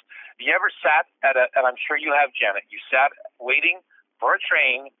drivers. You ever sat and I'm sure you have, Janet, you sat waiting for a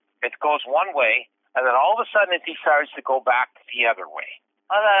train, it goes one way, and then all of a sudden it decides to go back the other way.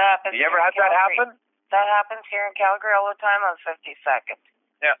 Oh, that happens. You ever had that happen? That happens here in Calgary all the time on 52nd.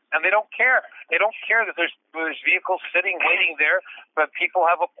 Yeah, and they don't care. They don't care that there's vehicles sitting waiting there, but people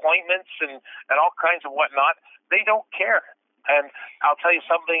have appointments and all kinds of whatnot. They don't care. And I'll tell you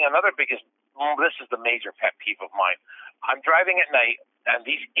something, this is the major pet peeve of mine. I'm driving at night, and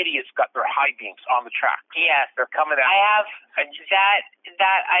these idiots got their high beams on the track. Yes. They're coming at me. I have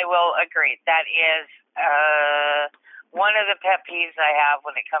that I will agree. That is one of the pet peeves I have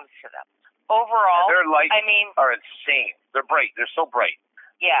when it comes to them. Overall, their lights I mean, are insane. They're bright. They're so bright.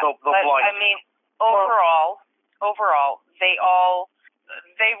 Yeah. They'll but blind I mean, overall, they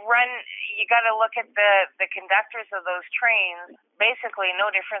run. You got to look at the conductors of those trains. Basically,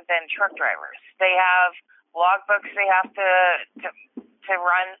 no different than truck drivers. They have logbooks they have to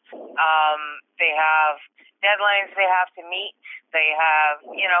run. They have deadlines they have to meet. They have,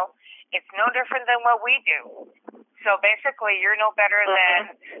 it's no different than what we do. So basically, you're no better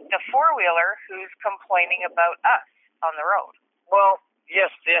than the four-wheeler who's complaining about us on the road. Well,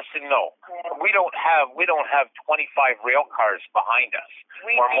 yes and no. We don't have 25 rail cars behind us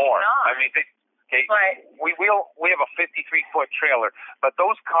or more. Not. I mean, we have a 53-foot trailer, but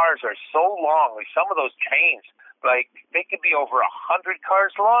those cars are so long. Like some of those trains, like they could be over 100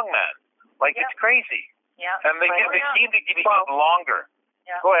 cars long, man. Like it's crazy. Yeah. And they seem to be getting longer.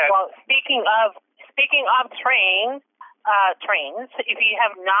 Yeah. Go ahead. Well, speaking of trains, if you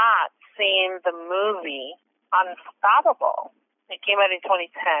have not seen the movie Unstoppable, it came out in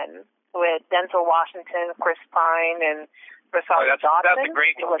 2010 with Denzel Washington, Chris Pine, and Rosario Dawson. That's a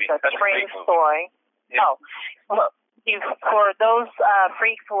great movie. It was a train story. Yeah. Well, for those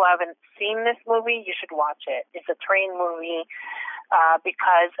freaks who haven't seen this movie, you should watch it. It's a train movie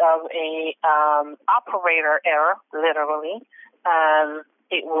because of a operator error, literally.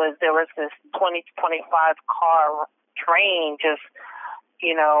 There was this 20 to 25 car train just,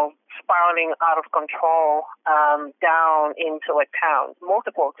 spiraling out of control down into a town,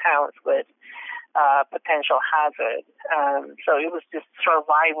 multiple towns with potential hazard. So it was just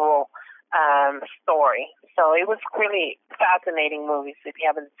survival story. So it was really fascinating movies. If you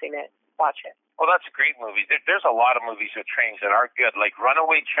haven't seen it, watch it. Well, that's a great movie. There's a lot of movies with trains that are good. Like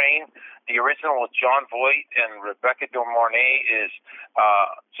Runaway Train, the original with John Voight and Rebecca De Mornay is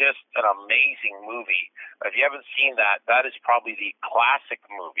just an amazing movie. If you haven't seen that, that is probably the classic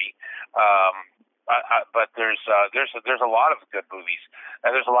movie. But there's a lot of good movies,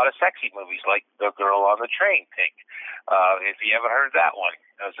 and there's a lot of sexy movies like The Girl on the Train. If you haven't heard that one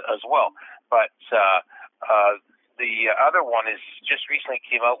as well, but the other one is just recently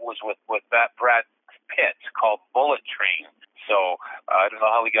came out was with that Brad Pitt called Bullet Train. So I don't know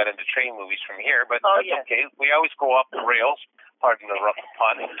how we got into train movies from here, but that's okay. We always go off the rails. Pardon the rough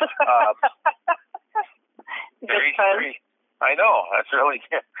pun. I know, that's really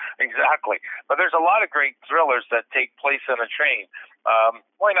exactly. But there's a lot of great thrillers that take place on a train.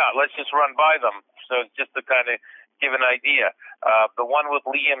 Why not? Let's just run by them. So just to kind of give an idea, the one with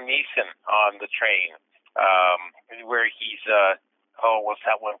Liam Neeson on the train, where he's what's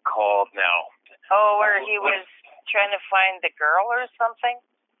that one called now? Oh, where he was trying to find the girl or something.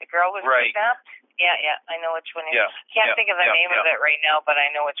 The girl was kidnapped. Yeah, I know which one. Can't think of the name of it right now, but I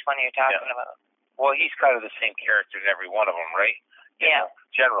know which one you're talking about. Well, he's kind of the same character in every one of them, right? You know,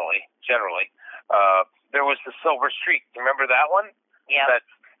 generally. There was the Silver Streak. Remember that one? Yeah.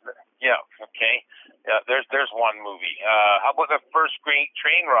 Okay. Yeah, there's one movie. How about the First Great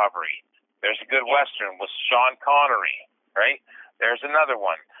Train Robbery? There's a good Western with Sean Connery, right? There's another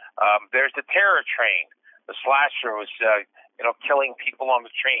one. There's the Terror Train. The slasher was, killing people on the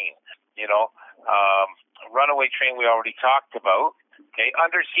train. Runaway Train we already talked about. Okay,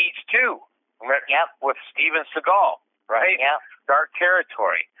 Under Siege 2. With Steven Seagal, right? Yeah. Dark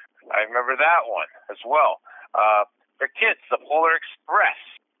Territory. I remember that one as well. For kids, the Polar Express.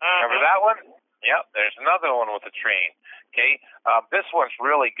 Remember that one? Yep, there's another one with a train. Okay, this one's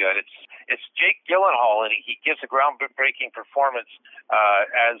really good. It's Jake Gyllenhaal, and he gives a groundbreaking performance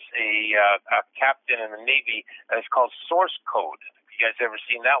as a captain in the Navy, and it's called Source Code. Have you guys ever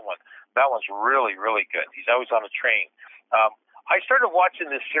seen that one? That one's really, really good. He's always on a train. I started watching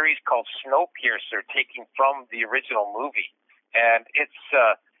this series called Snowpiercer, taking from the original movie, and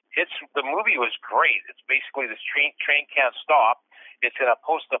the movie was great. It's basically this train can't stop. It's in a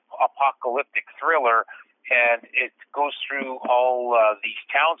post-apocalyptic thriller, and it goes through all these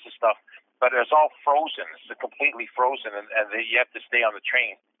towns and stuff, but it's all frozen. It's completely frozen, and you have to stay on the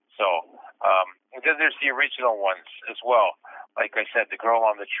train. So, and then there's the original ones as well. Like I said, The Girl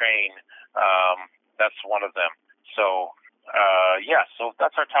on the Train, that's one of them. So, so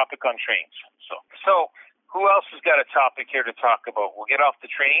that's our topic on trains. So who else has got a topic here to talk about? We'll get off the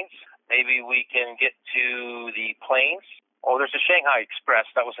trains. Maybe we can get to the planes. Oh, there's a Shanghai Express.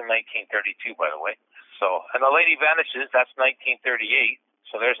 That was in 1932, by the way. So, and The Lady Vanishes, that's 1938.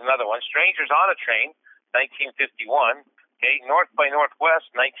 So there's another one. Strangers on a Train, 1951. Okay, North by Northwest,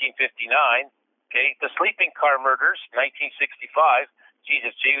 1959. Okay, The Sleeping Car Murders, 1965.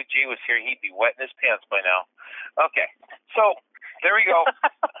 Jesus, Jay was here, he'd be wetting his pants by now. Okay, so there we go.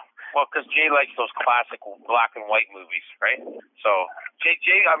 Well, because Jay likes those classic black and white movies, right? So, Jay,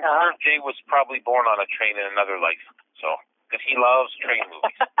 I'm sure Jay was probably born on a train in another life. So, because he loves train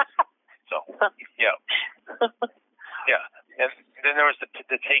movies. So, yeah. Yeah. And then there was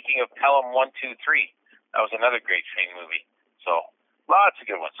the Taking of Pelham 123. That was another great train movie. So, lots of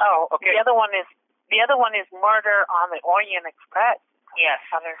good ones. Oh, okay. The other one is Murder on the Orient Express. Yes,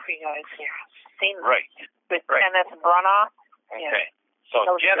 I don't know if you guys have seen that. Right. With Kenneth Branagh. Okay. Yeah.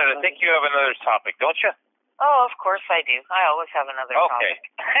 So, Janet, I think you have another topic, don't you? Oh, of course I do. I always have another topic.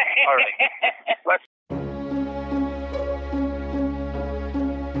 Okay. All right. Let's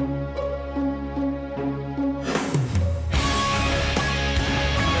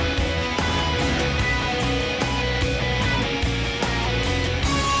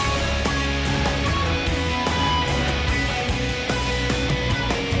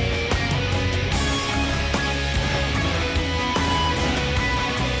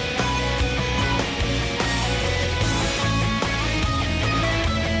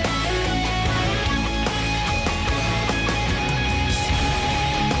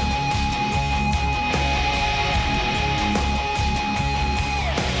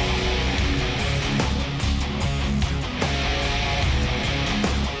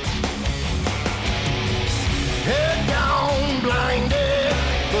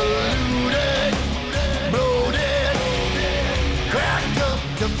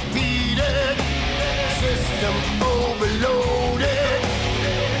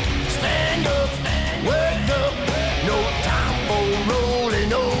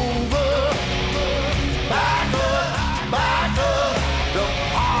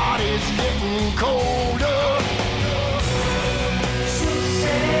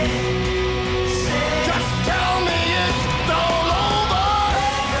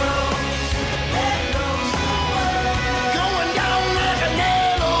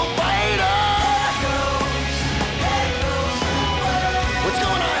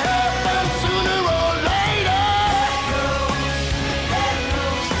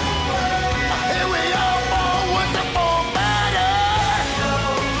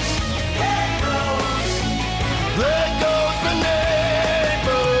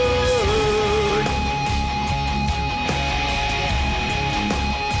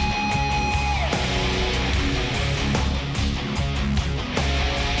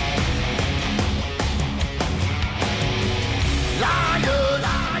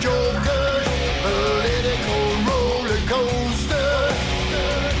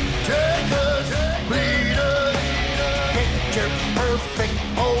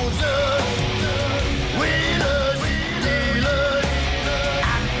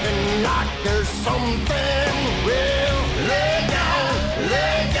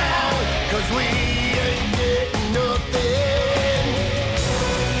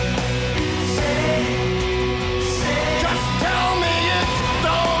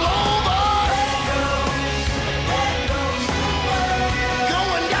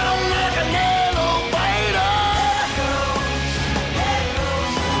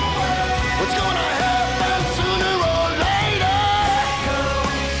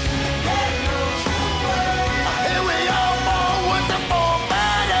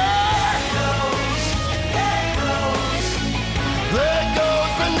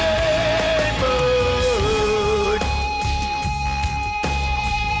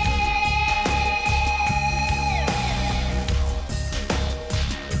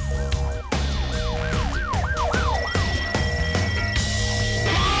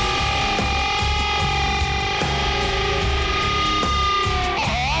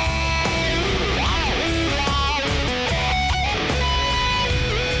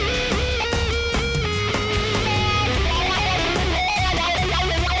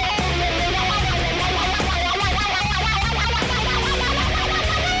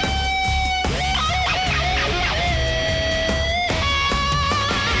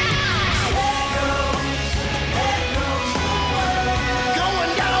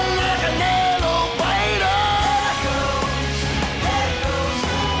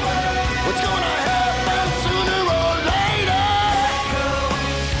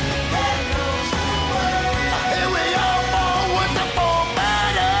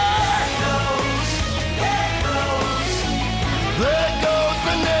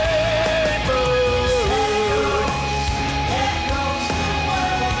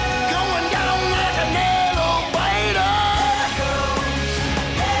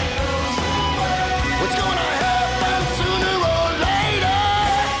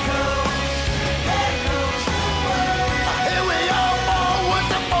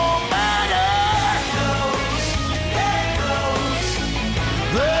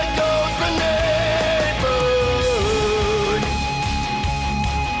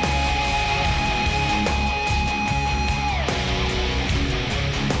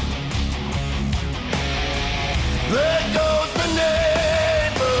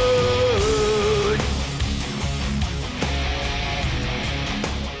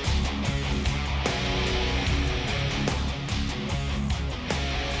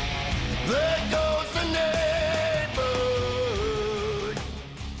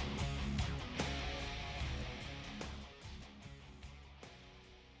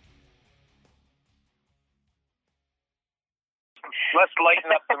let's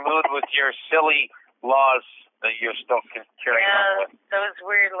lighten up the mood with your silly laws that you're still carrying on with. Those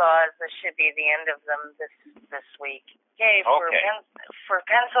weird laws. This should be the end of them this week. Okay, for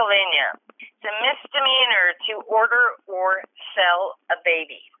Pennsylvania, it's a misdemeanor to order or sell a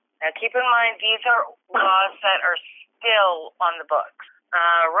baby. Now, keep in mind, these are laws that are still on the books.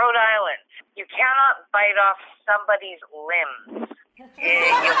 Rhode Island, you cannot bite off somebody's limbs.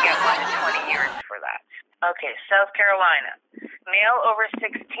 You'll get 1 to 20 years for that. Okay, South Carolina, male over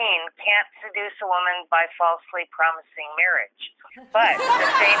 16 can't seduce a woman by falsely promising marriage. But the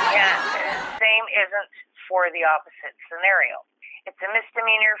same isn't for the opposite scenario. It's a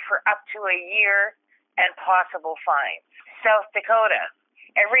misdemeanor for up to a year and possible fines. South Dakota,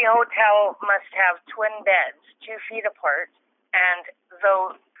 every hotel must have twin beds 2 feet apart, and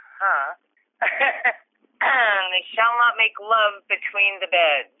they shall not make love between the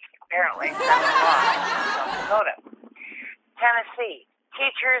beds. Apparently, that's the law in South Dakota. Tennessee,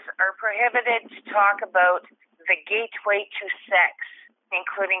 teachers are prohibited to talk about the gateway to sex,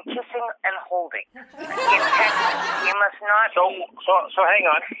 including kissing and holding. In Texas, you must not. So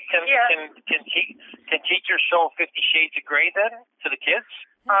hang on. Can teachers show 50 Shades of Grey then to the kids?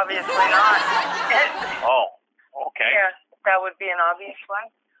 Obviously not. Oh, okay. Yeah, that would be an obvious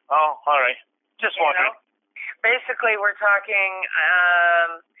one. Oh, all right. Just wondering. Basically, we're talking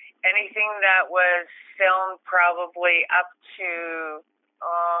anything that was filmed probably up to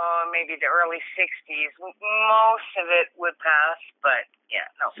maybe the early 60s. Most of it would pass, but yeah,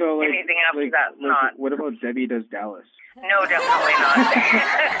 no. So, anything after that, not. What about Debbie Does Dallas? No, definitely not.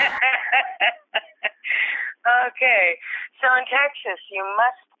 Okay, so in Texas, you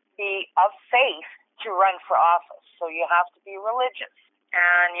must be of faith to run for office, so you have to be religious.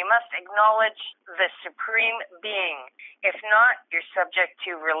 And you must acknowledge the supreme being. If not, you're subject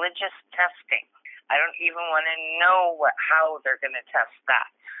to religious testing. I don't even want to know how they're going to test that.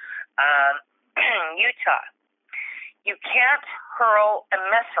 Utah, you can't hurl a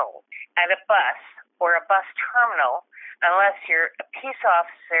missile at a bus or a bus terminal unless you're a peace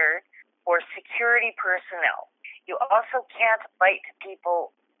officer or security personnel. You also can't bite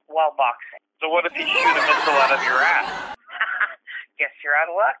people while boxing. So what if you shoot a missile out of your ass? Guess you're out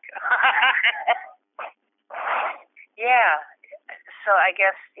of luck. Yeah. So I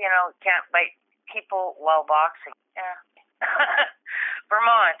guess, can't bite people while boxing. Yeah.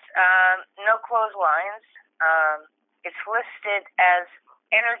 Vermont, no clotheslines. It's listed as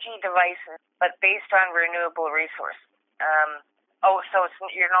energy devices, but based on renewable resources. So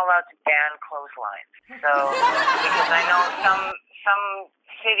you're not allowed to ban clotheslines. So, because I know some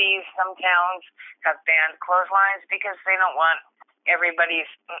cities, some towns have banned clotheslines because they don't want everybody's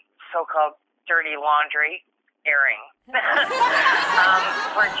so-called dirty laundry airing.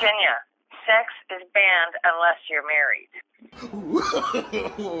 Virginia, sex is banned unless you're married.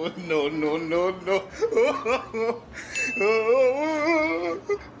 No.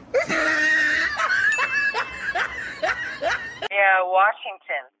 Yeah,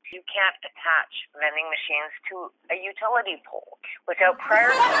 Washington, you can't attach vending machines to a utility pole without prior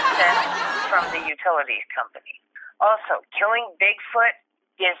consent from the utility company. Also, killing Bigfoot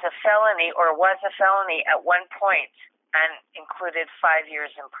is a felony or was a felony at one point and included 5 years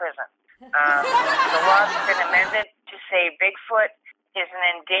in prison. The laws have been amended to say Bigfoot is an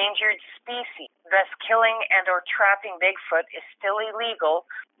endangered species. Thus, killing and or trapping Bigfoot is still illegal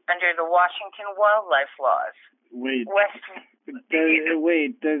under the Washington wildlife laws. Wait.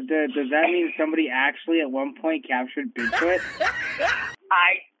 Does that mean somebody actually at one point captured Bigfoot?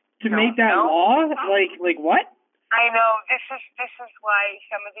 To make that law? Like what? I know. This is why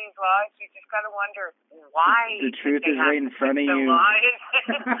some of these laws, you just got to wonder why. The truth is right in front of you.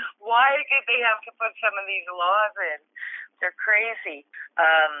 Why did they have to put some of these laws in? They're crazy.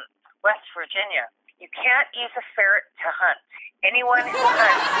 West Virginia, you can't use a ferret to hunt. Anyone who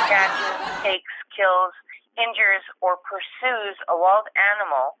hunts, catches, takes, kills, injures, or pursues a wild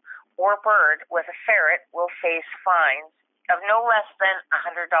animal or bird with a ferret will face fines of no less than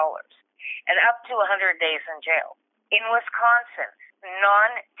 $100 and up to 100 days in jail. In Wisconsin,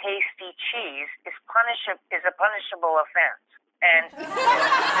 non-tasty cheese is a punishable offense, and the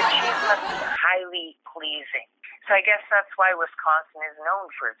cheese must be highly pleasing. So I guess that's why Wisconsin is known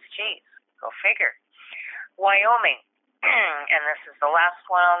for its cheese. Go figure. Wyoming, and this is the last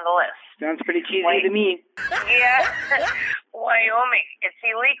one on the list. Sounds pretty cheesy to me. Yeah. Wyoming, it's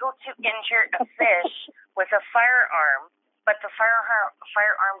illegal to injure a fish with a firearm, but the firearm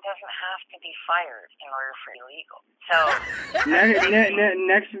doesn't have to be fired in order for illegal. So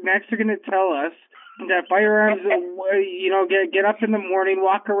next they're gonna tell us that firearms, get up in the morning,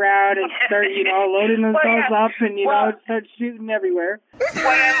 walk around, and start, loading themselves up, and start shooting everywhere.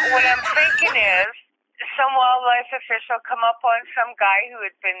 What I'm thinking is, some wildlife official come up on some guy who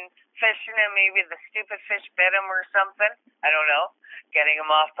had been fishing and maybe the stupid fish bit him or something. I don't know, getting him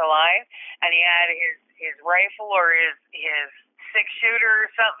off the line, and he had his rifle or his 6-shooter or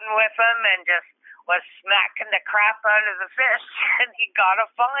something with him, and just was smacking the crap out of the fish, and he got a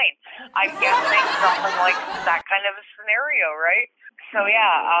fine. I'm guessing something like that kind of a scenario, right? So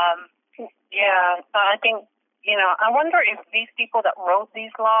I think, I wonder if these people that wrote these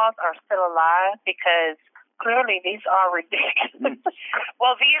laws are still alive, because clearly these are ridiculous.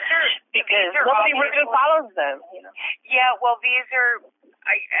 Well, these are because nobody really follows them. Yeah, well, these are,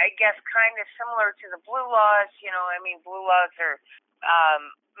 I guess, kind of similar to the blue laws. Blue laws are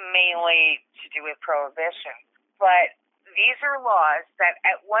mainly to do with prohibition, but these are laws that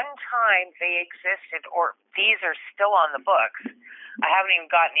at one time they existed, or these are still on the books. I haven't even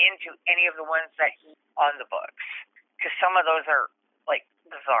gotten into any of the ones that on the books, because some of those are like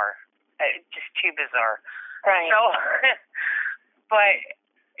bizarre, just too bizarre. Right. So, but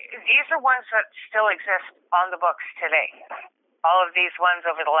these are ones that still exist on the books today. All of these ones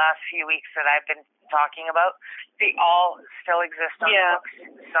over the last few weeks that I've been talking about, they all still exist on the books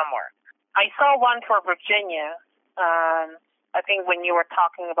somewhere. I saw one for Virginia. I think when you were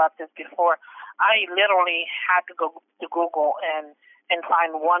talking about this before, I literally had to go to Google and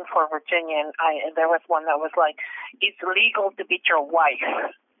find one for Virginia, and there was one that was like, it's legal to beat your wife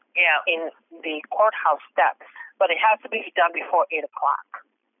in the courthouse steps, but it has to be done before 8 o'clock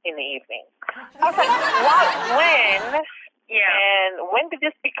in the evening. I was like, what? When? Yeah. And when did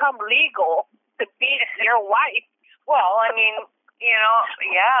this become legal to beat your wife? Well, I mean,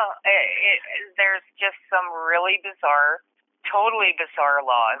 there's just some really bizarre, totally bizarre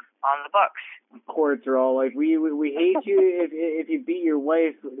laws on the books. Courts are all like, we hate you if you beat your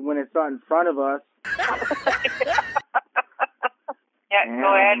wife when it's not in front of us. Yeah,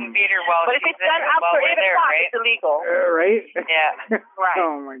 go ahead and beat her while but she's if it's done after 8 there, o'clock, right? it's illegal. Right? Yeah. Right.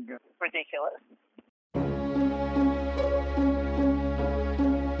 Oh, my God. Ridiculous.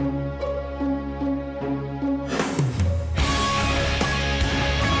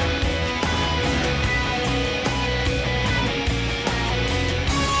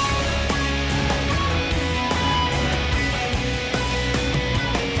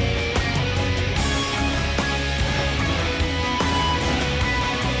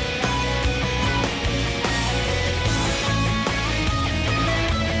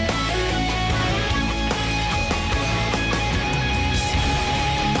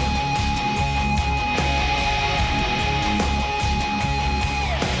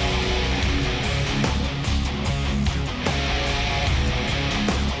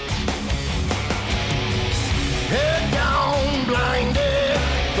 Head down, blinded,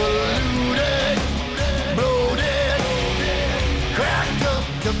 polluted, bloated, cracked up,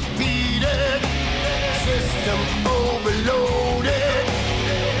 defeated, system overloaded.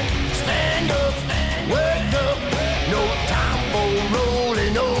 Stand up, wake up, no time for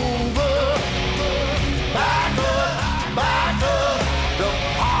rolling over. Back up, the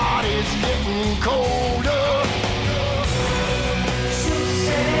party's getting colder.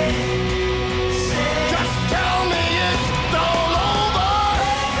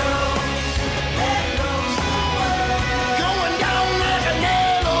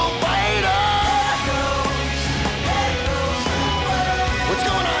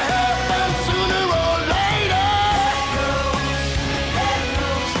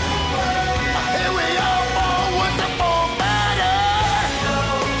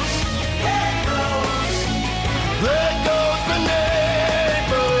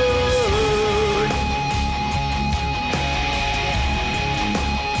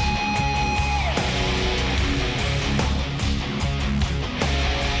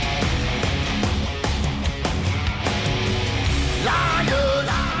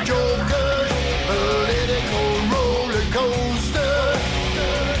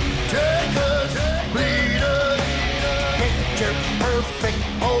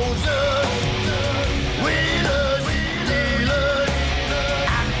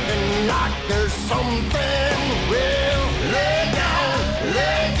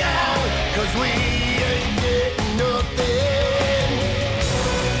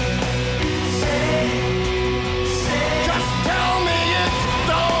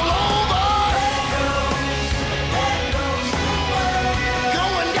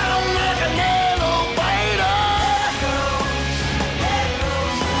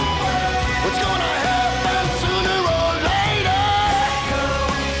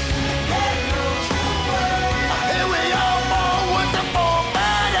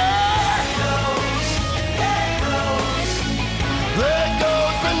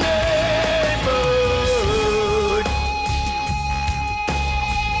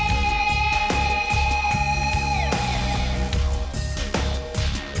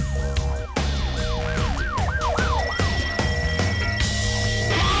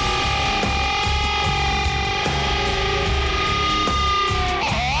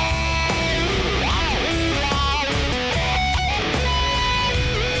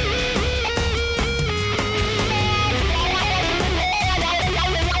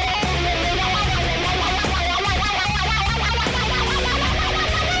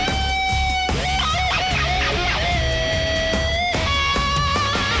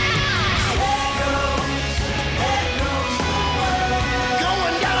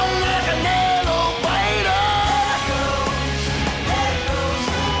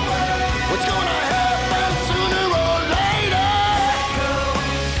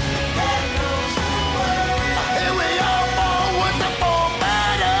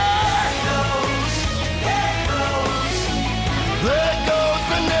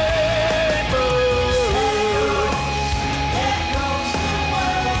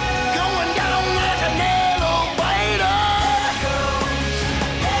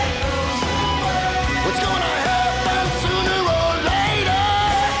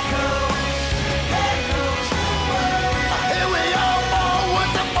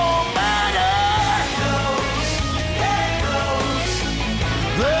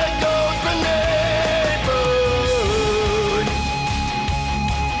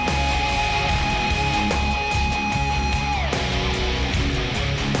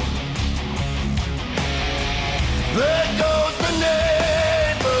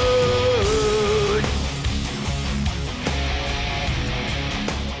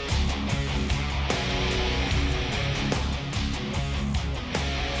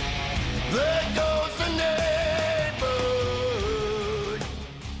 There goes the neighborhood.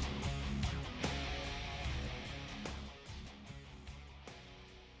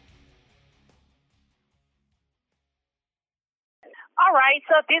 All right,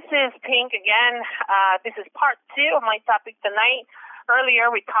 so this is Pink again. This is part 2 of my topic tonight. Earlier,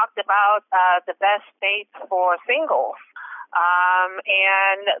 we talked about the best states for singles.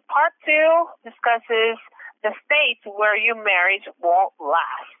 And part 2 discusses the states where your marriage won't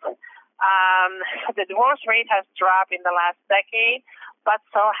last. The divorce rate has dropped in the last decade, but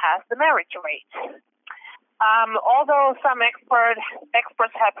so has the marriage rate. Although some experts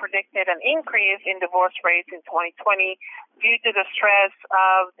have predicted an increase in divorce rates in 2020 due to the stress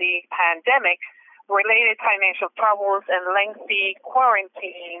of the pandemic, related financial troubles, and lengthy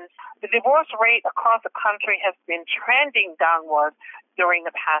quarantines, the divorce rate across the country has been trending downward during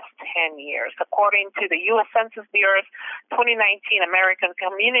the past 10 years. According to the U.S. Census Bureau's 2019 American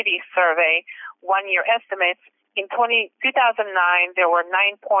Community Survey, one-year estimates, in 2009, there were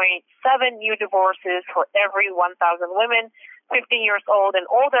 9.7 new divorces for every 1,000 women 15 years old and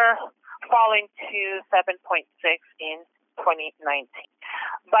older, falling to 7.6 in 2019.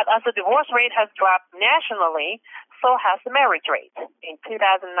 But as the divorce rate has dropped nationally, so has the marriage rate. In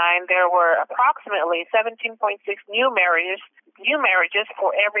 2009, there were approximately 17.6 new marriages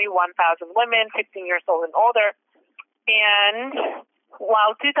for every 1,000 women 15 years old and older, and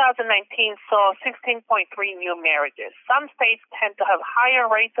while 2019 saw 16.3 new marriages. Some states tend to have higher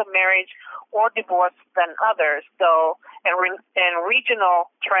rates of marriage or divorce than others, though, and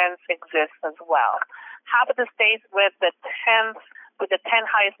regional trends exist as well. Half of the states with the 10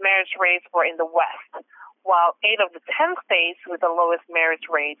 highest marriage rates were in the West, while 8 of the 10 states with the lowest marriage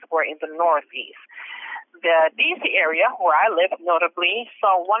rates were in the Northeast. The D.C. area, where I live, notably,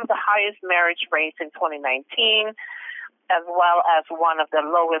 saw one of the highest marriage rates in 2019, as well as one of the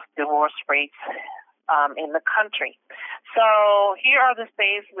lowest divorce rates in the country. So here are the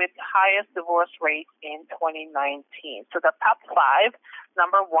states with highest divorce rates in 2019. So the top 5,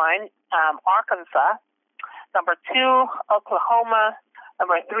 number 1, Arkansas, number 2, Oklahoma,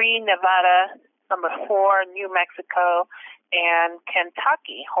 number 3, Nevada, number 4, New Mexico, and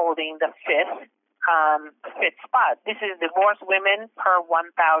Kentucky holding the fifth spot. This is divorced women per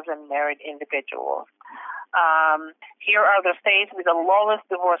 1,000 married individuals. Here are the states with the lowest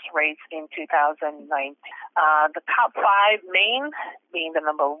divorce rates in 2019. The top 5, Maine being the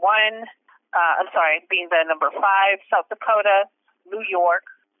number 1, being the number 5, South Dakota, New York,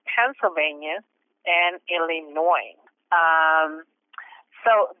 Pennsylvania, and Illinois.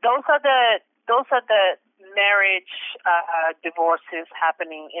 So those are the marriage divorces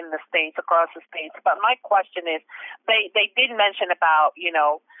happening in the states, across the states. But my question is, they did mention about,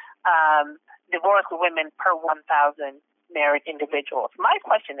 divorced women per 1,000 married individuals. My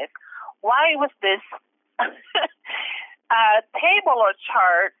question is, why was this table or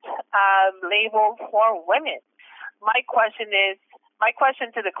chart labeled for women? My question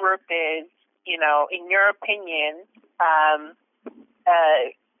to the group is, in your opinion,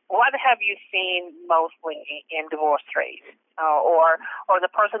 what have you seen mostly in divorce rates, or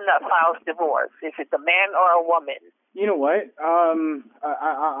the person that files divorce? Is it the man or a woman? You know what? I'm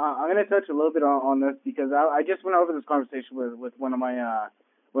going to touch a little bit on this because I just went over this conversation with one of my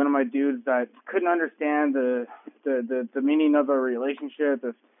dudes that couldn't understand the meaning of a relationship.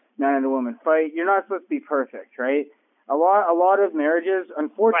 If man and a woman fight, you're not supposed to be perfect, right? A lot of marriages,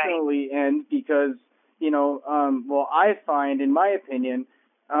 unfortunately, end because I find, in my opinion,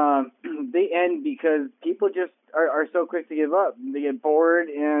 they end because people just are so quick to give up. They get bored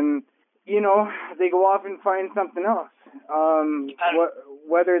and they go off and find something else.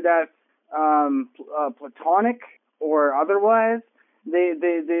 Whether that's platonic or otherwise, they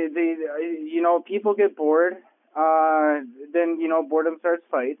people get bored. Then boredom starts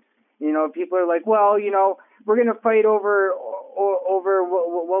fights. People are like, well, we're gonna fight over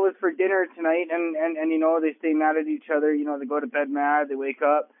what was for dinner tonight, and they stay mad at each other. They go to bed mad, they wake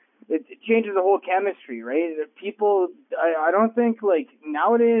up. It changes the whole chemistry, right? People, I don't think,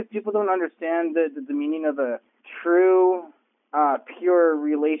 nowadays, people don't understand the meaning of a true, pure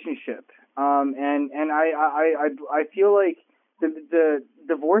relationship. And I feel like the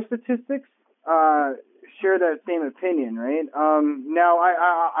divorce statistics, share that same opinion, right? Now,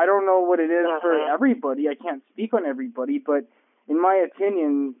 I don't know what it is for everybody. I can't speak on everybody, but in my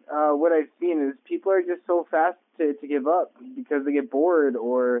opinion, what I've seen is people are just so fast to give up because they get bored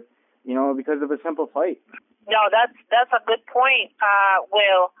or, because of a simple fight. No, that's a good point,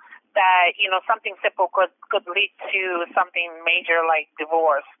 Will, that, something simple could lead to something major like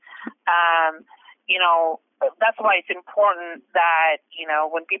divorce. That's why it's important that,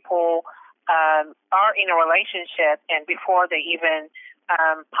 when people are in a relationship, and before they even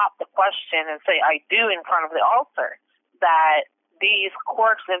pop the question and say "I do" in front of the altar, that these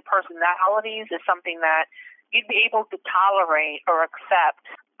quirks and personalities is something that you'd be able to tolerate or accept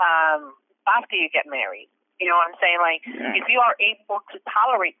after you get married. You know what I'm saying? Like, if you are able to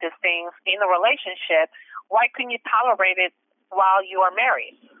tolerate these things in a relationship, why couldn't you tolerate it while you are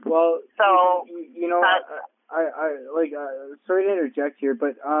married? Well, so you know, I sorry to interject here,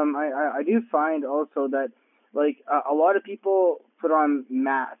 but I do find also that like a lot of people put on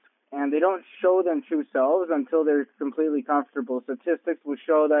masks and they don't show them true selves until they're completely comfortable. Statistics will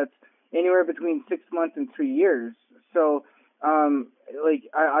show that anywhere between 6 months and 3 years. So. Like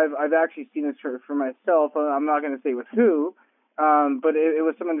I've actually seen this for myself. I'm not going to say with who, but it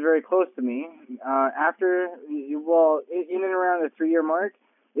was someone very close to me. After, well, in and around the 3-year mark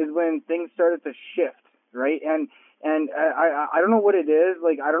is when things started to shift, right? And I don't know what it is.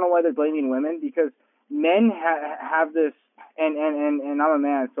 Like, I don't know why they're blaming women, because men have this, and I'm a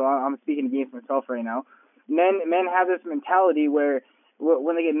man, so I'm speaking against myself right now. Men have this mentality where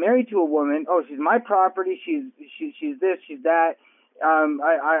when they get married to a woman, oh, she's my property, she's this, she's that.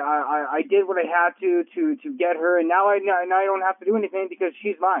 I did what I had to get her, and now I don't have to do anything because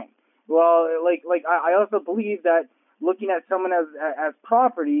she's mine. Well, like I also believe that looking at someone as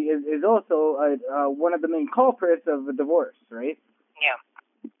property is also one of the main culprits of a divorce, right? Yeah.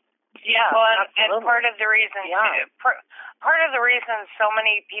 Yeah. Well, and part of the reason, part of the reason so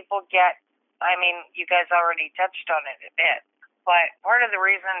many people get, I mean, you guys already touched on it a bit. But part of the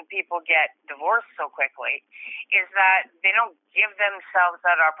reason people get divorced so quickly is that they don't give themselves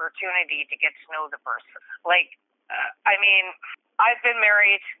that opportunity to get to know the person. Like, I mean, I've been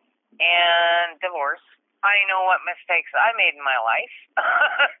married and divorced. I know what mistakes I made in my life.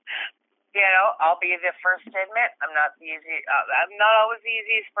 You know, I'll be the first to admit I'm not always the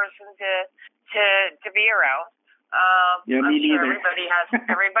easiest person to be around. Yeah, me neither.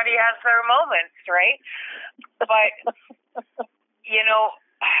 Everybody has their moments, right? But you know,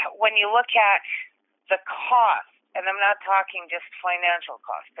 when you look at the cost, and I'm not talking just financial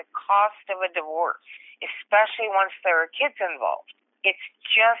cost, the cost of a divorce, especially once there are kids involved, it's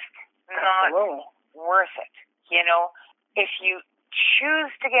just not worth it. You know, if you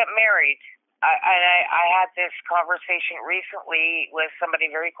choose to get married, I had this conversation recently with somebody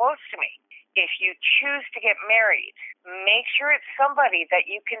very close to me. If you choose to get married, make sure it's somebody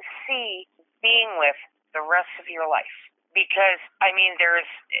that you can see being with the rest of your life. Because, I mean, there's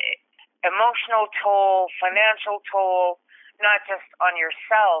emotional toll, financial toll, not just on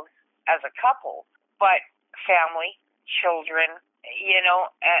yourselves as a couple, but family, children, you know,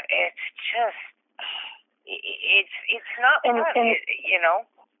 it's just, it's not fun, you know.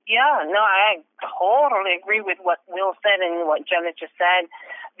 Yeah, no, I totally agree with what Will said and what Jenna just said.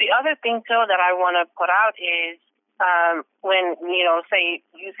 The other thing, too, that I want to put out is when, you know, say,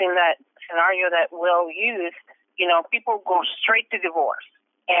 using that scenario that Will used, you know, people go straight to divorce,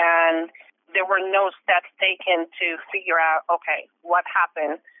 and there were no steps taken to figure out, okay, what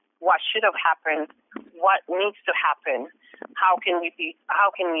happened, what should have happened, what needs to happen, how can we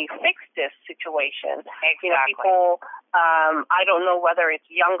fix this situation? Exactly. You know, people, I don't know whether it's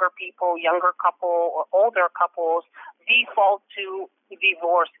younger people, younger couple, or older couples, default to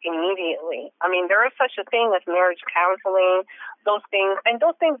divorce immediately. I mean, there is such a thing as marriage counseling, those things, and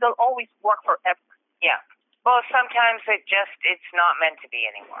those things don't always work forever. Yeah. Well, sometimes it's not meant to be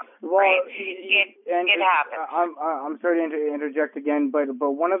anymore. Well, right? It happens. I'm sorry to interject again, but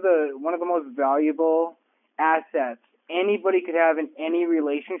one of the most valuable assets anybody could have in any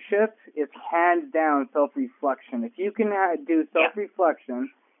relationship is hands down self-reflection. If you can do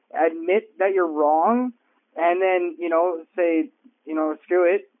self-reflection, admit that you're wrong, and then, you know, say, you know,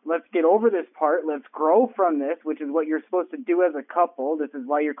 screw it, let's get over this part, let's grow from this, which is what you're supposed to do as a couple. This is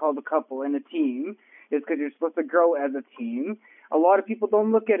why you're called a couple and a team. Is because you're supposed to grow as a team. A lot of people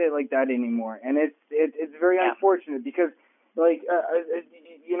don't look at it like that anymore, and it's very unfortunate because, like,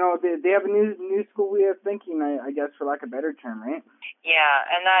 you know, they have a new school way of thinking, I guess, for lack of a better term, right? Yeah,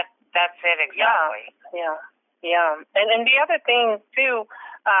 and that's it exactly. Yeah. And the other thing too,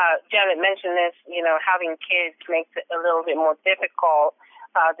 Janet mentioned this. You know, having kids makes it a little bit more difficult,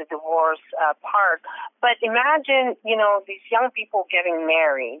 the divorce part. But imagine, you know, these young people getting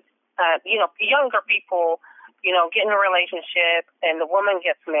married. You know, younger people, you know, get in a relationship and the woman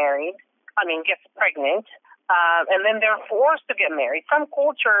gets pregnant, and then they're forced to get married. Some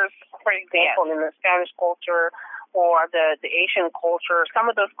cultures, for example, in the Spanish culture or the Asian culture, some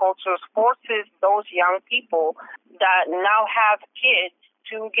of those cultures forces those young people that now have kids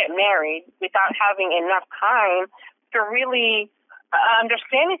to get married without having enough time to really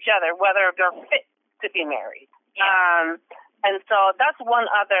understand each other, whether they're fit to be married. And so that's one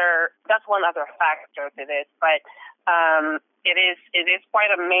other factor to this. But it is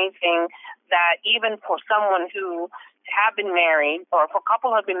quite amazing that even for someone who have been married, or for a couple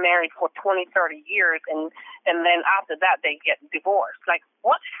who have been married for 20, 30 years, and then after that they get divorced. Like,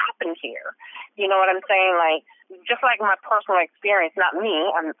 what happened here? You know what I'm saying? Like, just like my personal experience, not me,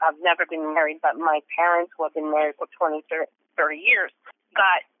 I've never been married, but my parents who have been married for 20, 30 years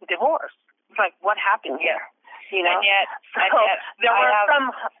got divorced. It's like, what happened here? You know?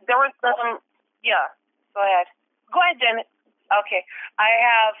 There were some, yeah, go ahead. Go ahead, Janet. Okay. I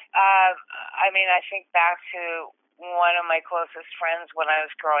have, I think back to one of my closest friends when I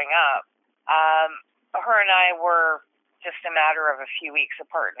was growing up. Her and I were just a matter of a few weeks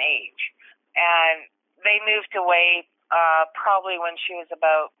apart in age. And they moved away probably when she was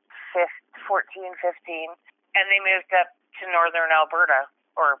about 14, 15. And they moved up to northern Alberta,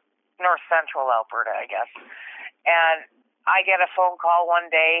 or north central Alberta, I guess. And I get a phone call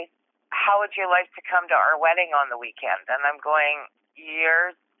one day, how would you like to come to our wedding on the weekend? And I'm going,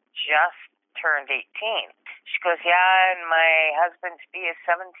 you're just turned 18. She goes, yeah, and my husband-to-be is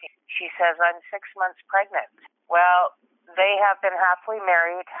 17. She says, I'm 6 months pregnant. Well, they have been happily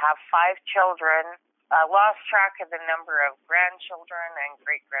married, have 5 children, lost track of the number of grandchildren and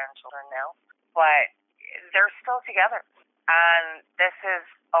great-grandchildren now, but they're still together. And this is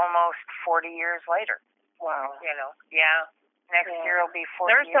almost 40 years later. Wow. You know, next year will be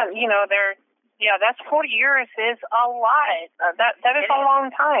 40 years. That's 40 years is a lot. That is a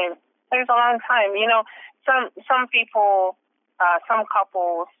long time. That is a long time. You know, some people, some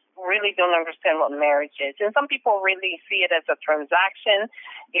couples really don't understand what marriage is. And some people really see it as a transaction.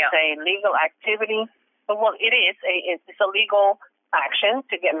 It's a legal activity. Well, it is. It's a legal action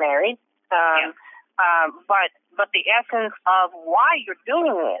to get married. But the essence of why you're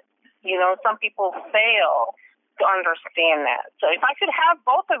doing it, you know, some people fail to understand that. So if I could have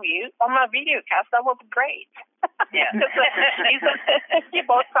both of you on my video cast, that would be great. Yeah. You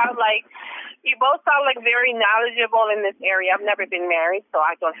both sound like very knowledgeable in this area. I've never been married, so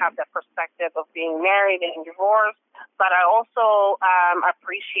I don't have that perspective of being married and divorced. But I also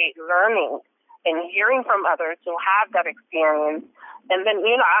appreciate learning and hearing from others who have that experience. And then,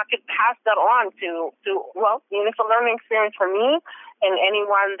 you know, I could pass that on to it's a learning experience for me and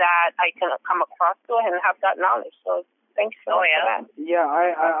anyone that I can come across to and have that knowledge. So thanks so much for that. Yeah,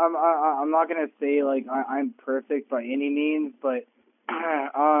 I'm not gonna say like I'm perfect by any means, but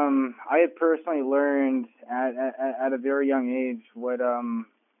I had personally learned at a very young age what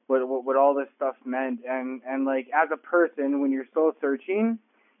all this stuff meant, and like as a person, when you're soul searching,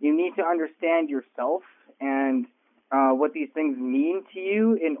 you need to understand yourself and what these things mean to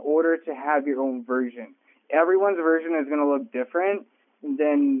you in order to have your own version. Everyone's version is going to look different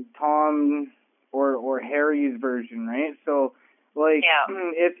than Tom or Harry's version, right? So, like,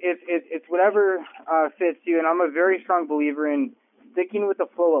 it's whatever fits you. And I'm a very strong believer in sticking with the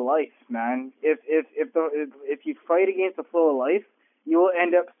flow of life, man. If you fight against the flow of life, you will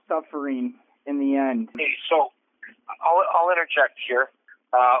end up suffering in the end. Hey, so I'll interject here.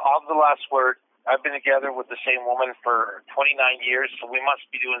 I'll have the last word. I've been together with the same woman for 29 years, so we must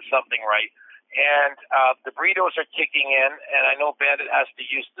be doing something right. And the burritos are kicking in, and I know Bandit has to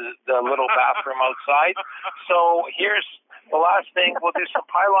use the little bathroom outside. So here's the last thing. We'll do some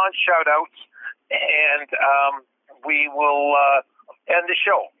pylon shout-outs, and we will end the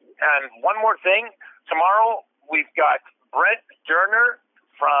show. And one more thing. Tomorrow we've got Brent Durner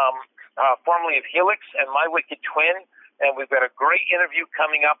from formerly of Helix and My Wicked Twin, and we've got a great interview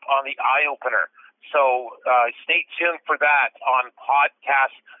coming up on the Eye Opener. So stay tuned for that on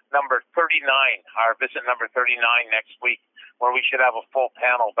podcast number 39, our visit number 39 next week, where we should have a full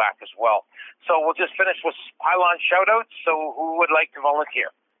panel back as well. So we'll just finish with pylon shout-outs. So who would like to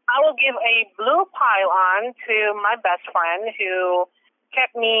volunteer? I will give a blue pylon to my best friend who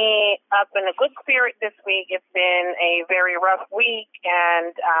kept me up in a good spirit this week. It's been a very rough week,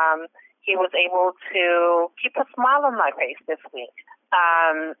 and he was able to keep a smile on my face this week.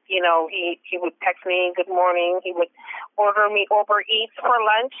 He would text me good morning. He would order me Uber Eats for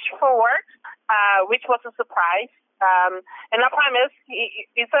lunch for work, which was a surprise. And I promise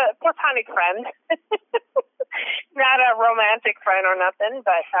he's a platonic friend, not a romantic friend or nothing,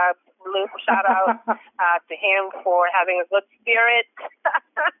 but blue shout out to him for having a good spirit.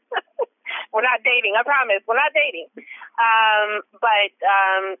 We're not dating, I promise. We're not dating.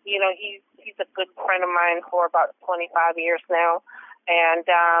 He's a good friend of mine for about 25 years now. And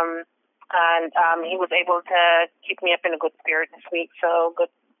he was able to keep me up in a good spirit this week. So good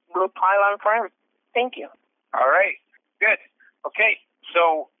blue pylon for him. Thank you. All right. Good. Okay,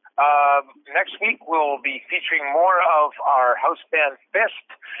 so next week we'll be featuring more of our house band Fist,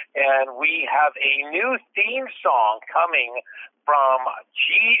 and we have a new theme song coming from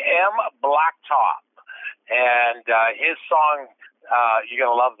GM Blacktop. And his song, you're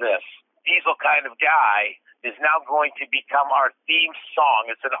going to love this, Diesel Kind of Guy, is now going to become our theme song.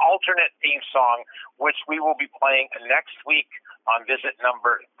 It's an alternate theme song, which we will be playing next week on visit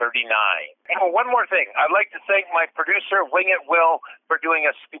number 39. And one more thing. I'd like to thank my producer, Wing It Will, for doing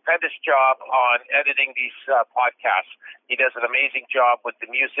a stupendous job on editing these podcasts. He does an amazing job with the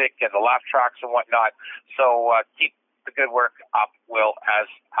music and the laugh tracks and whatnot. So keep the good work up, Will, as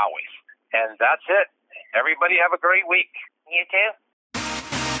always. And that's it. Everybody have a great week. You too.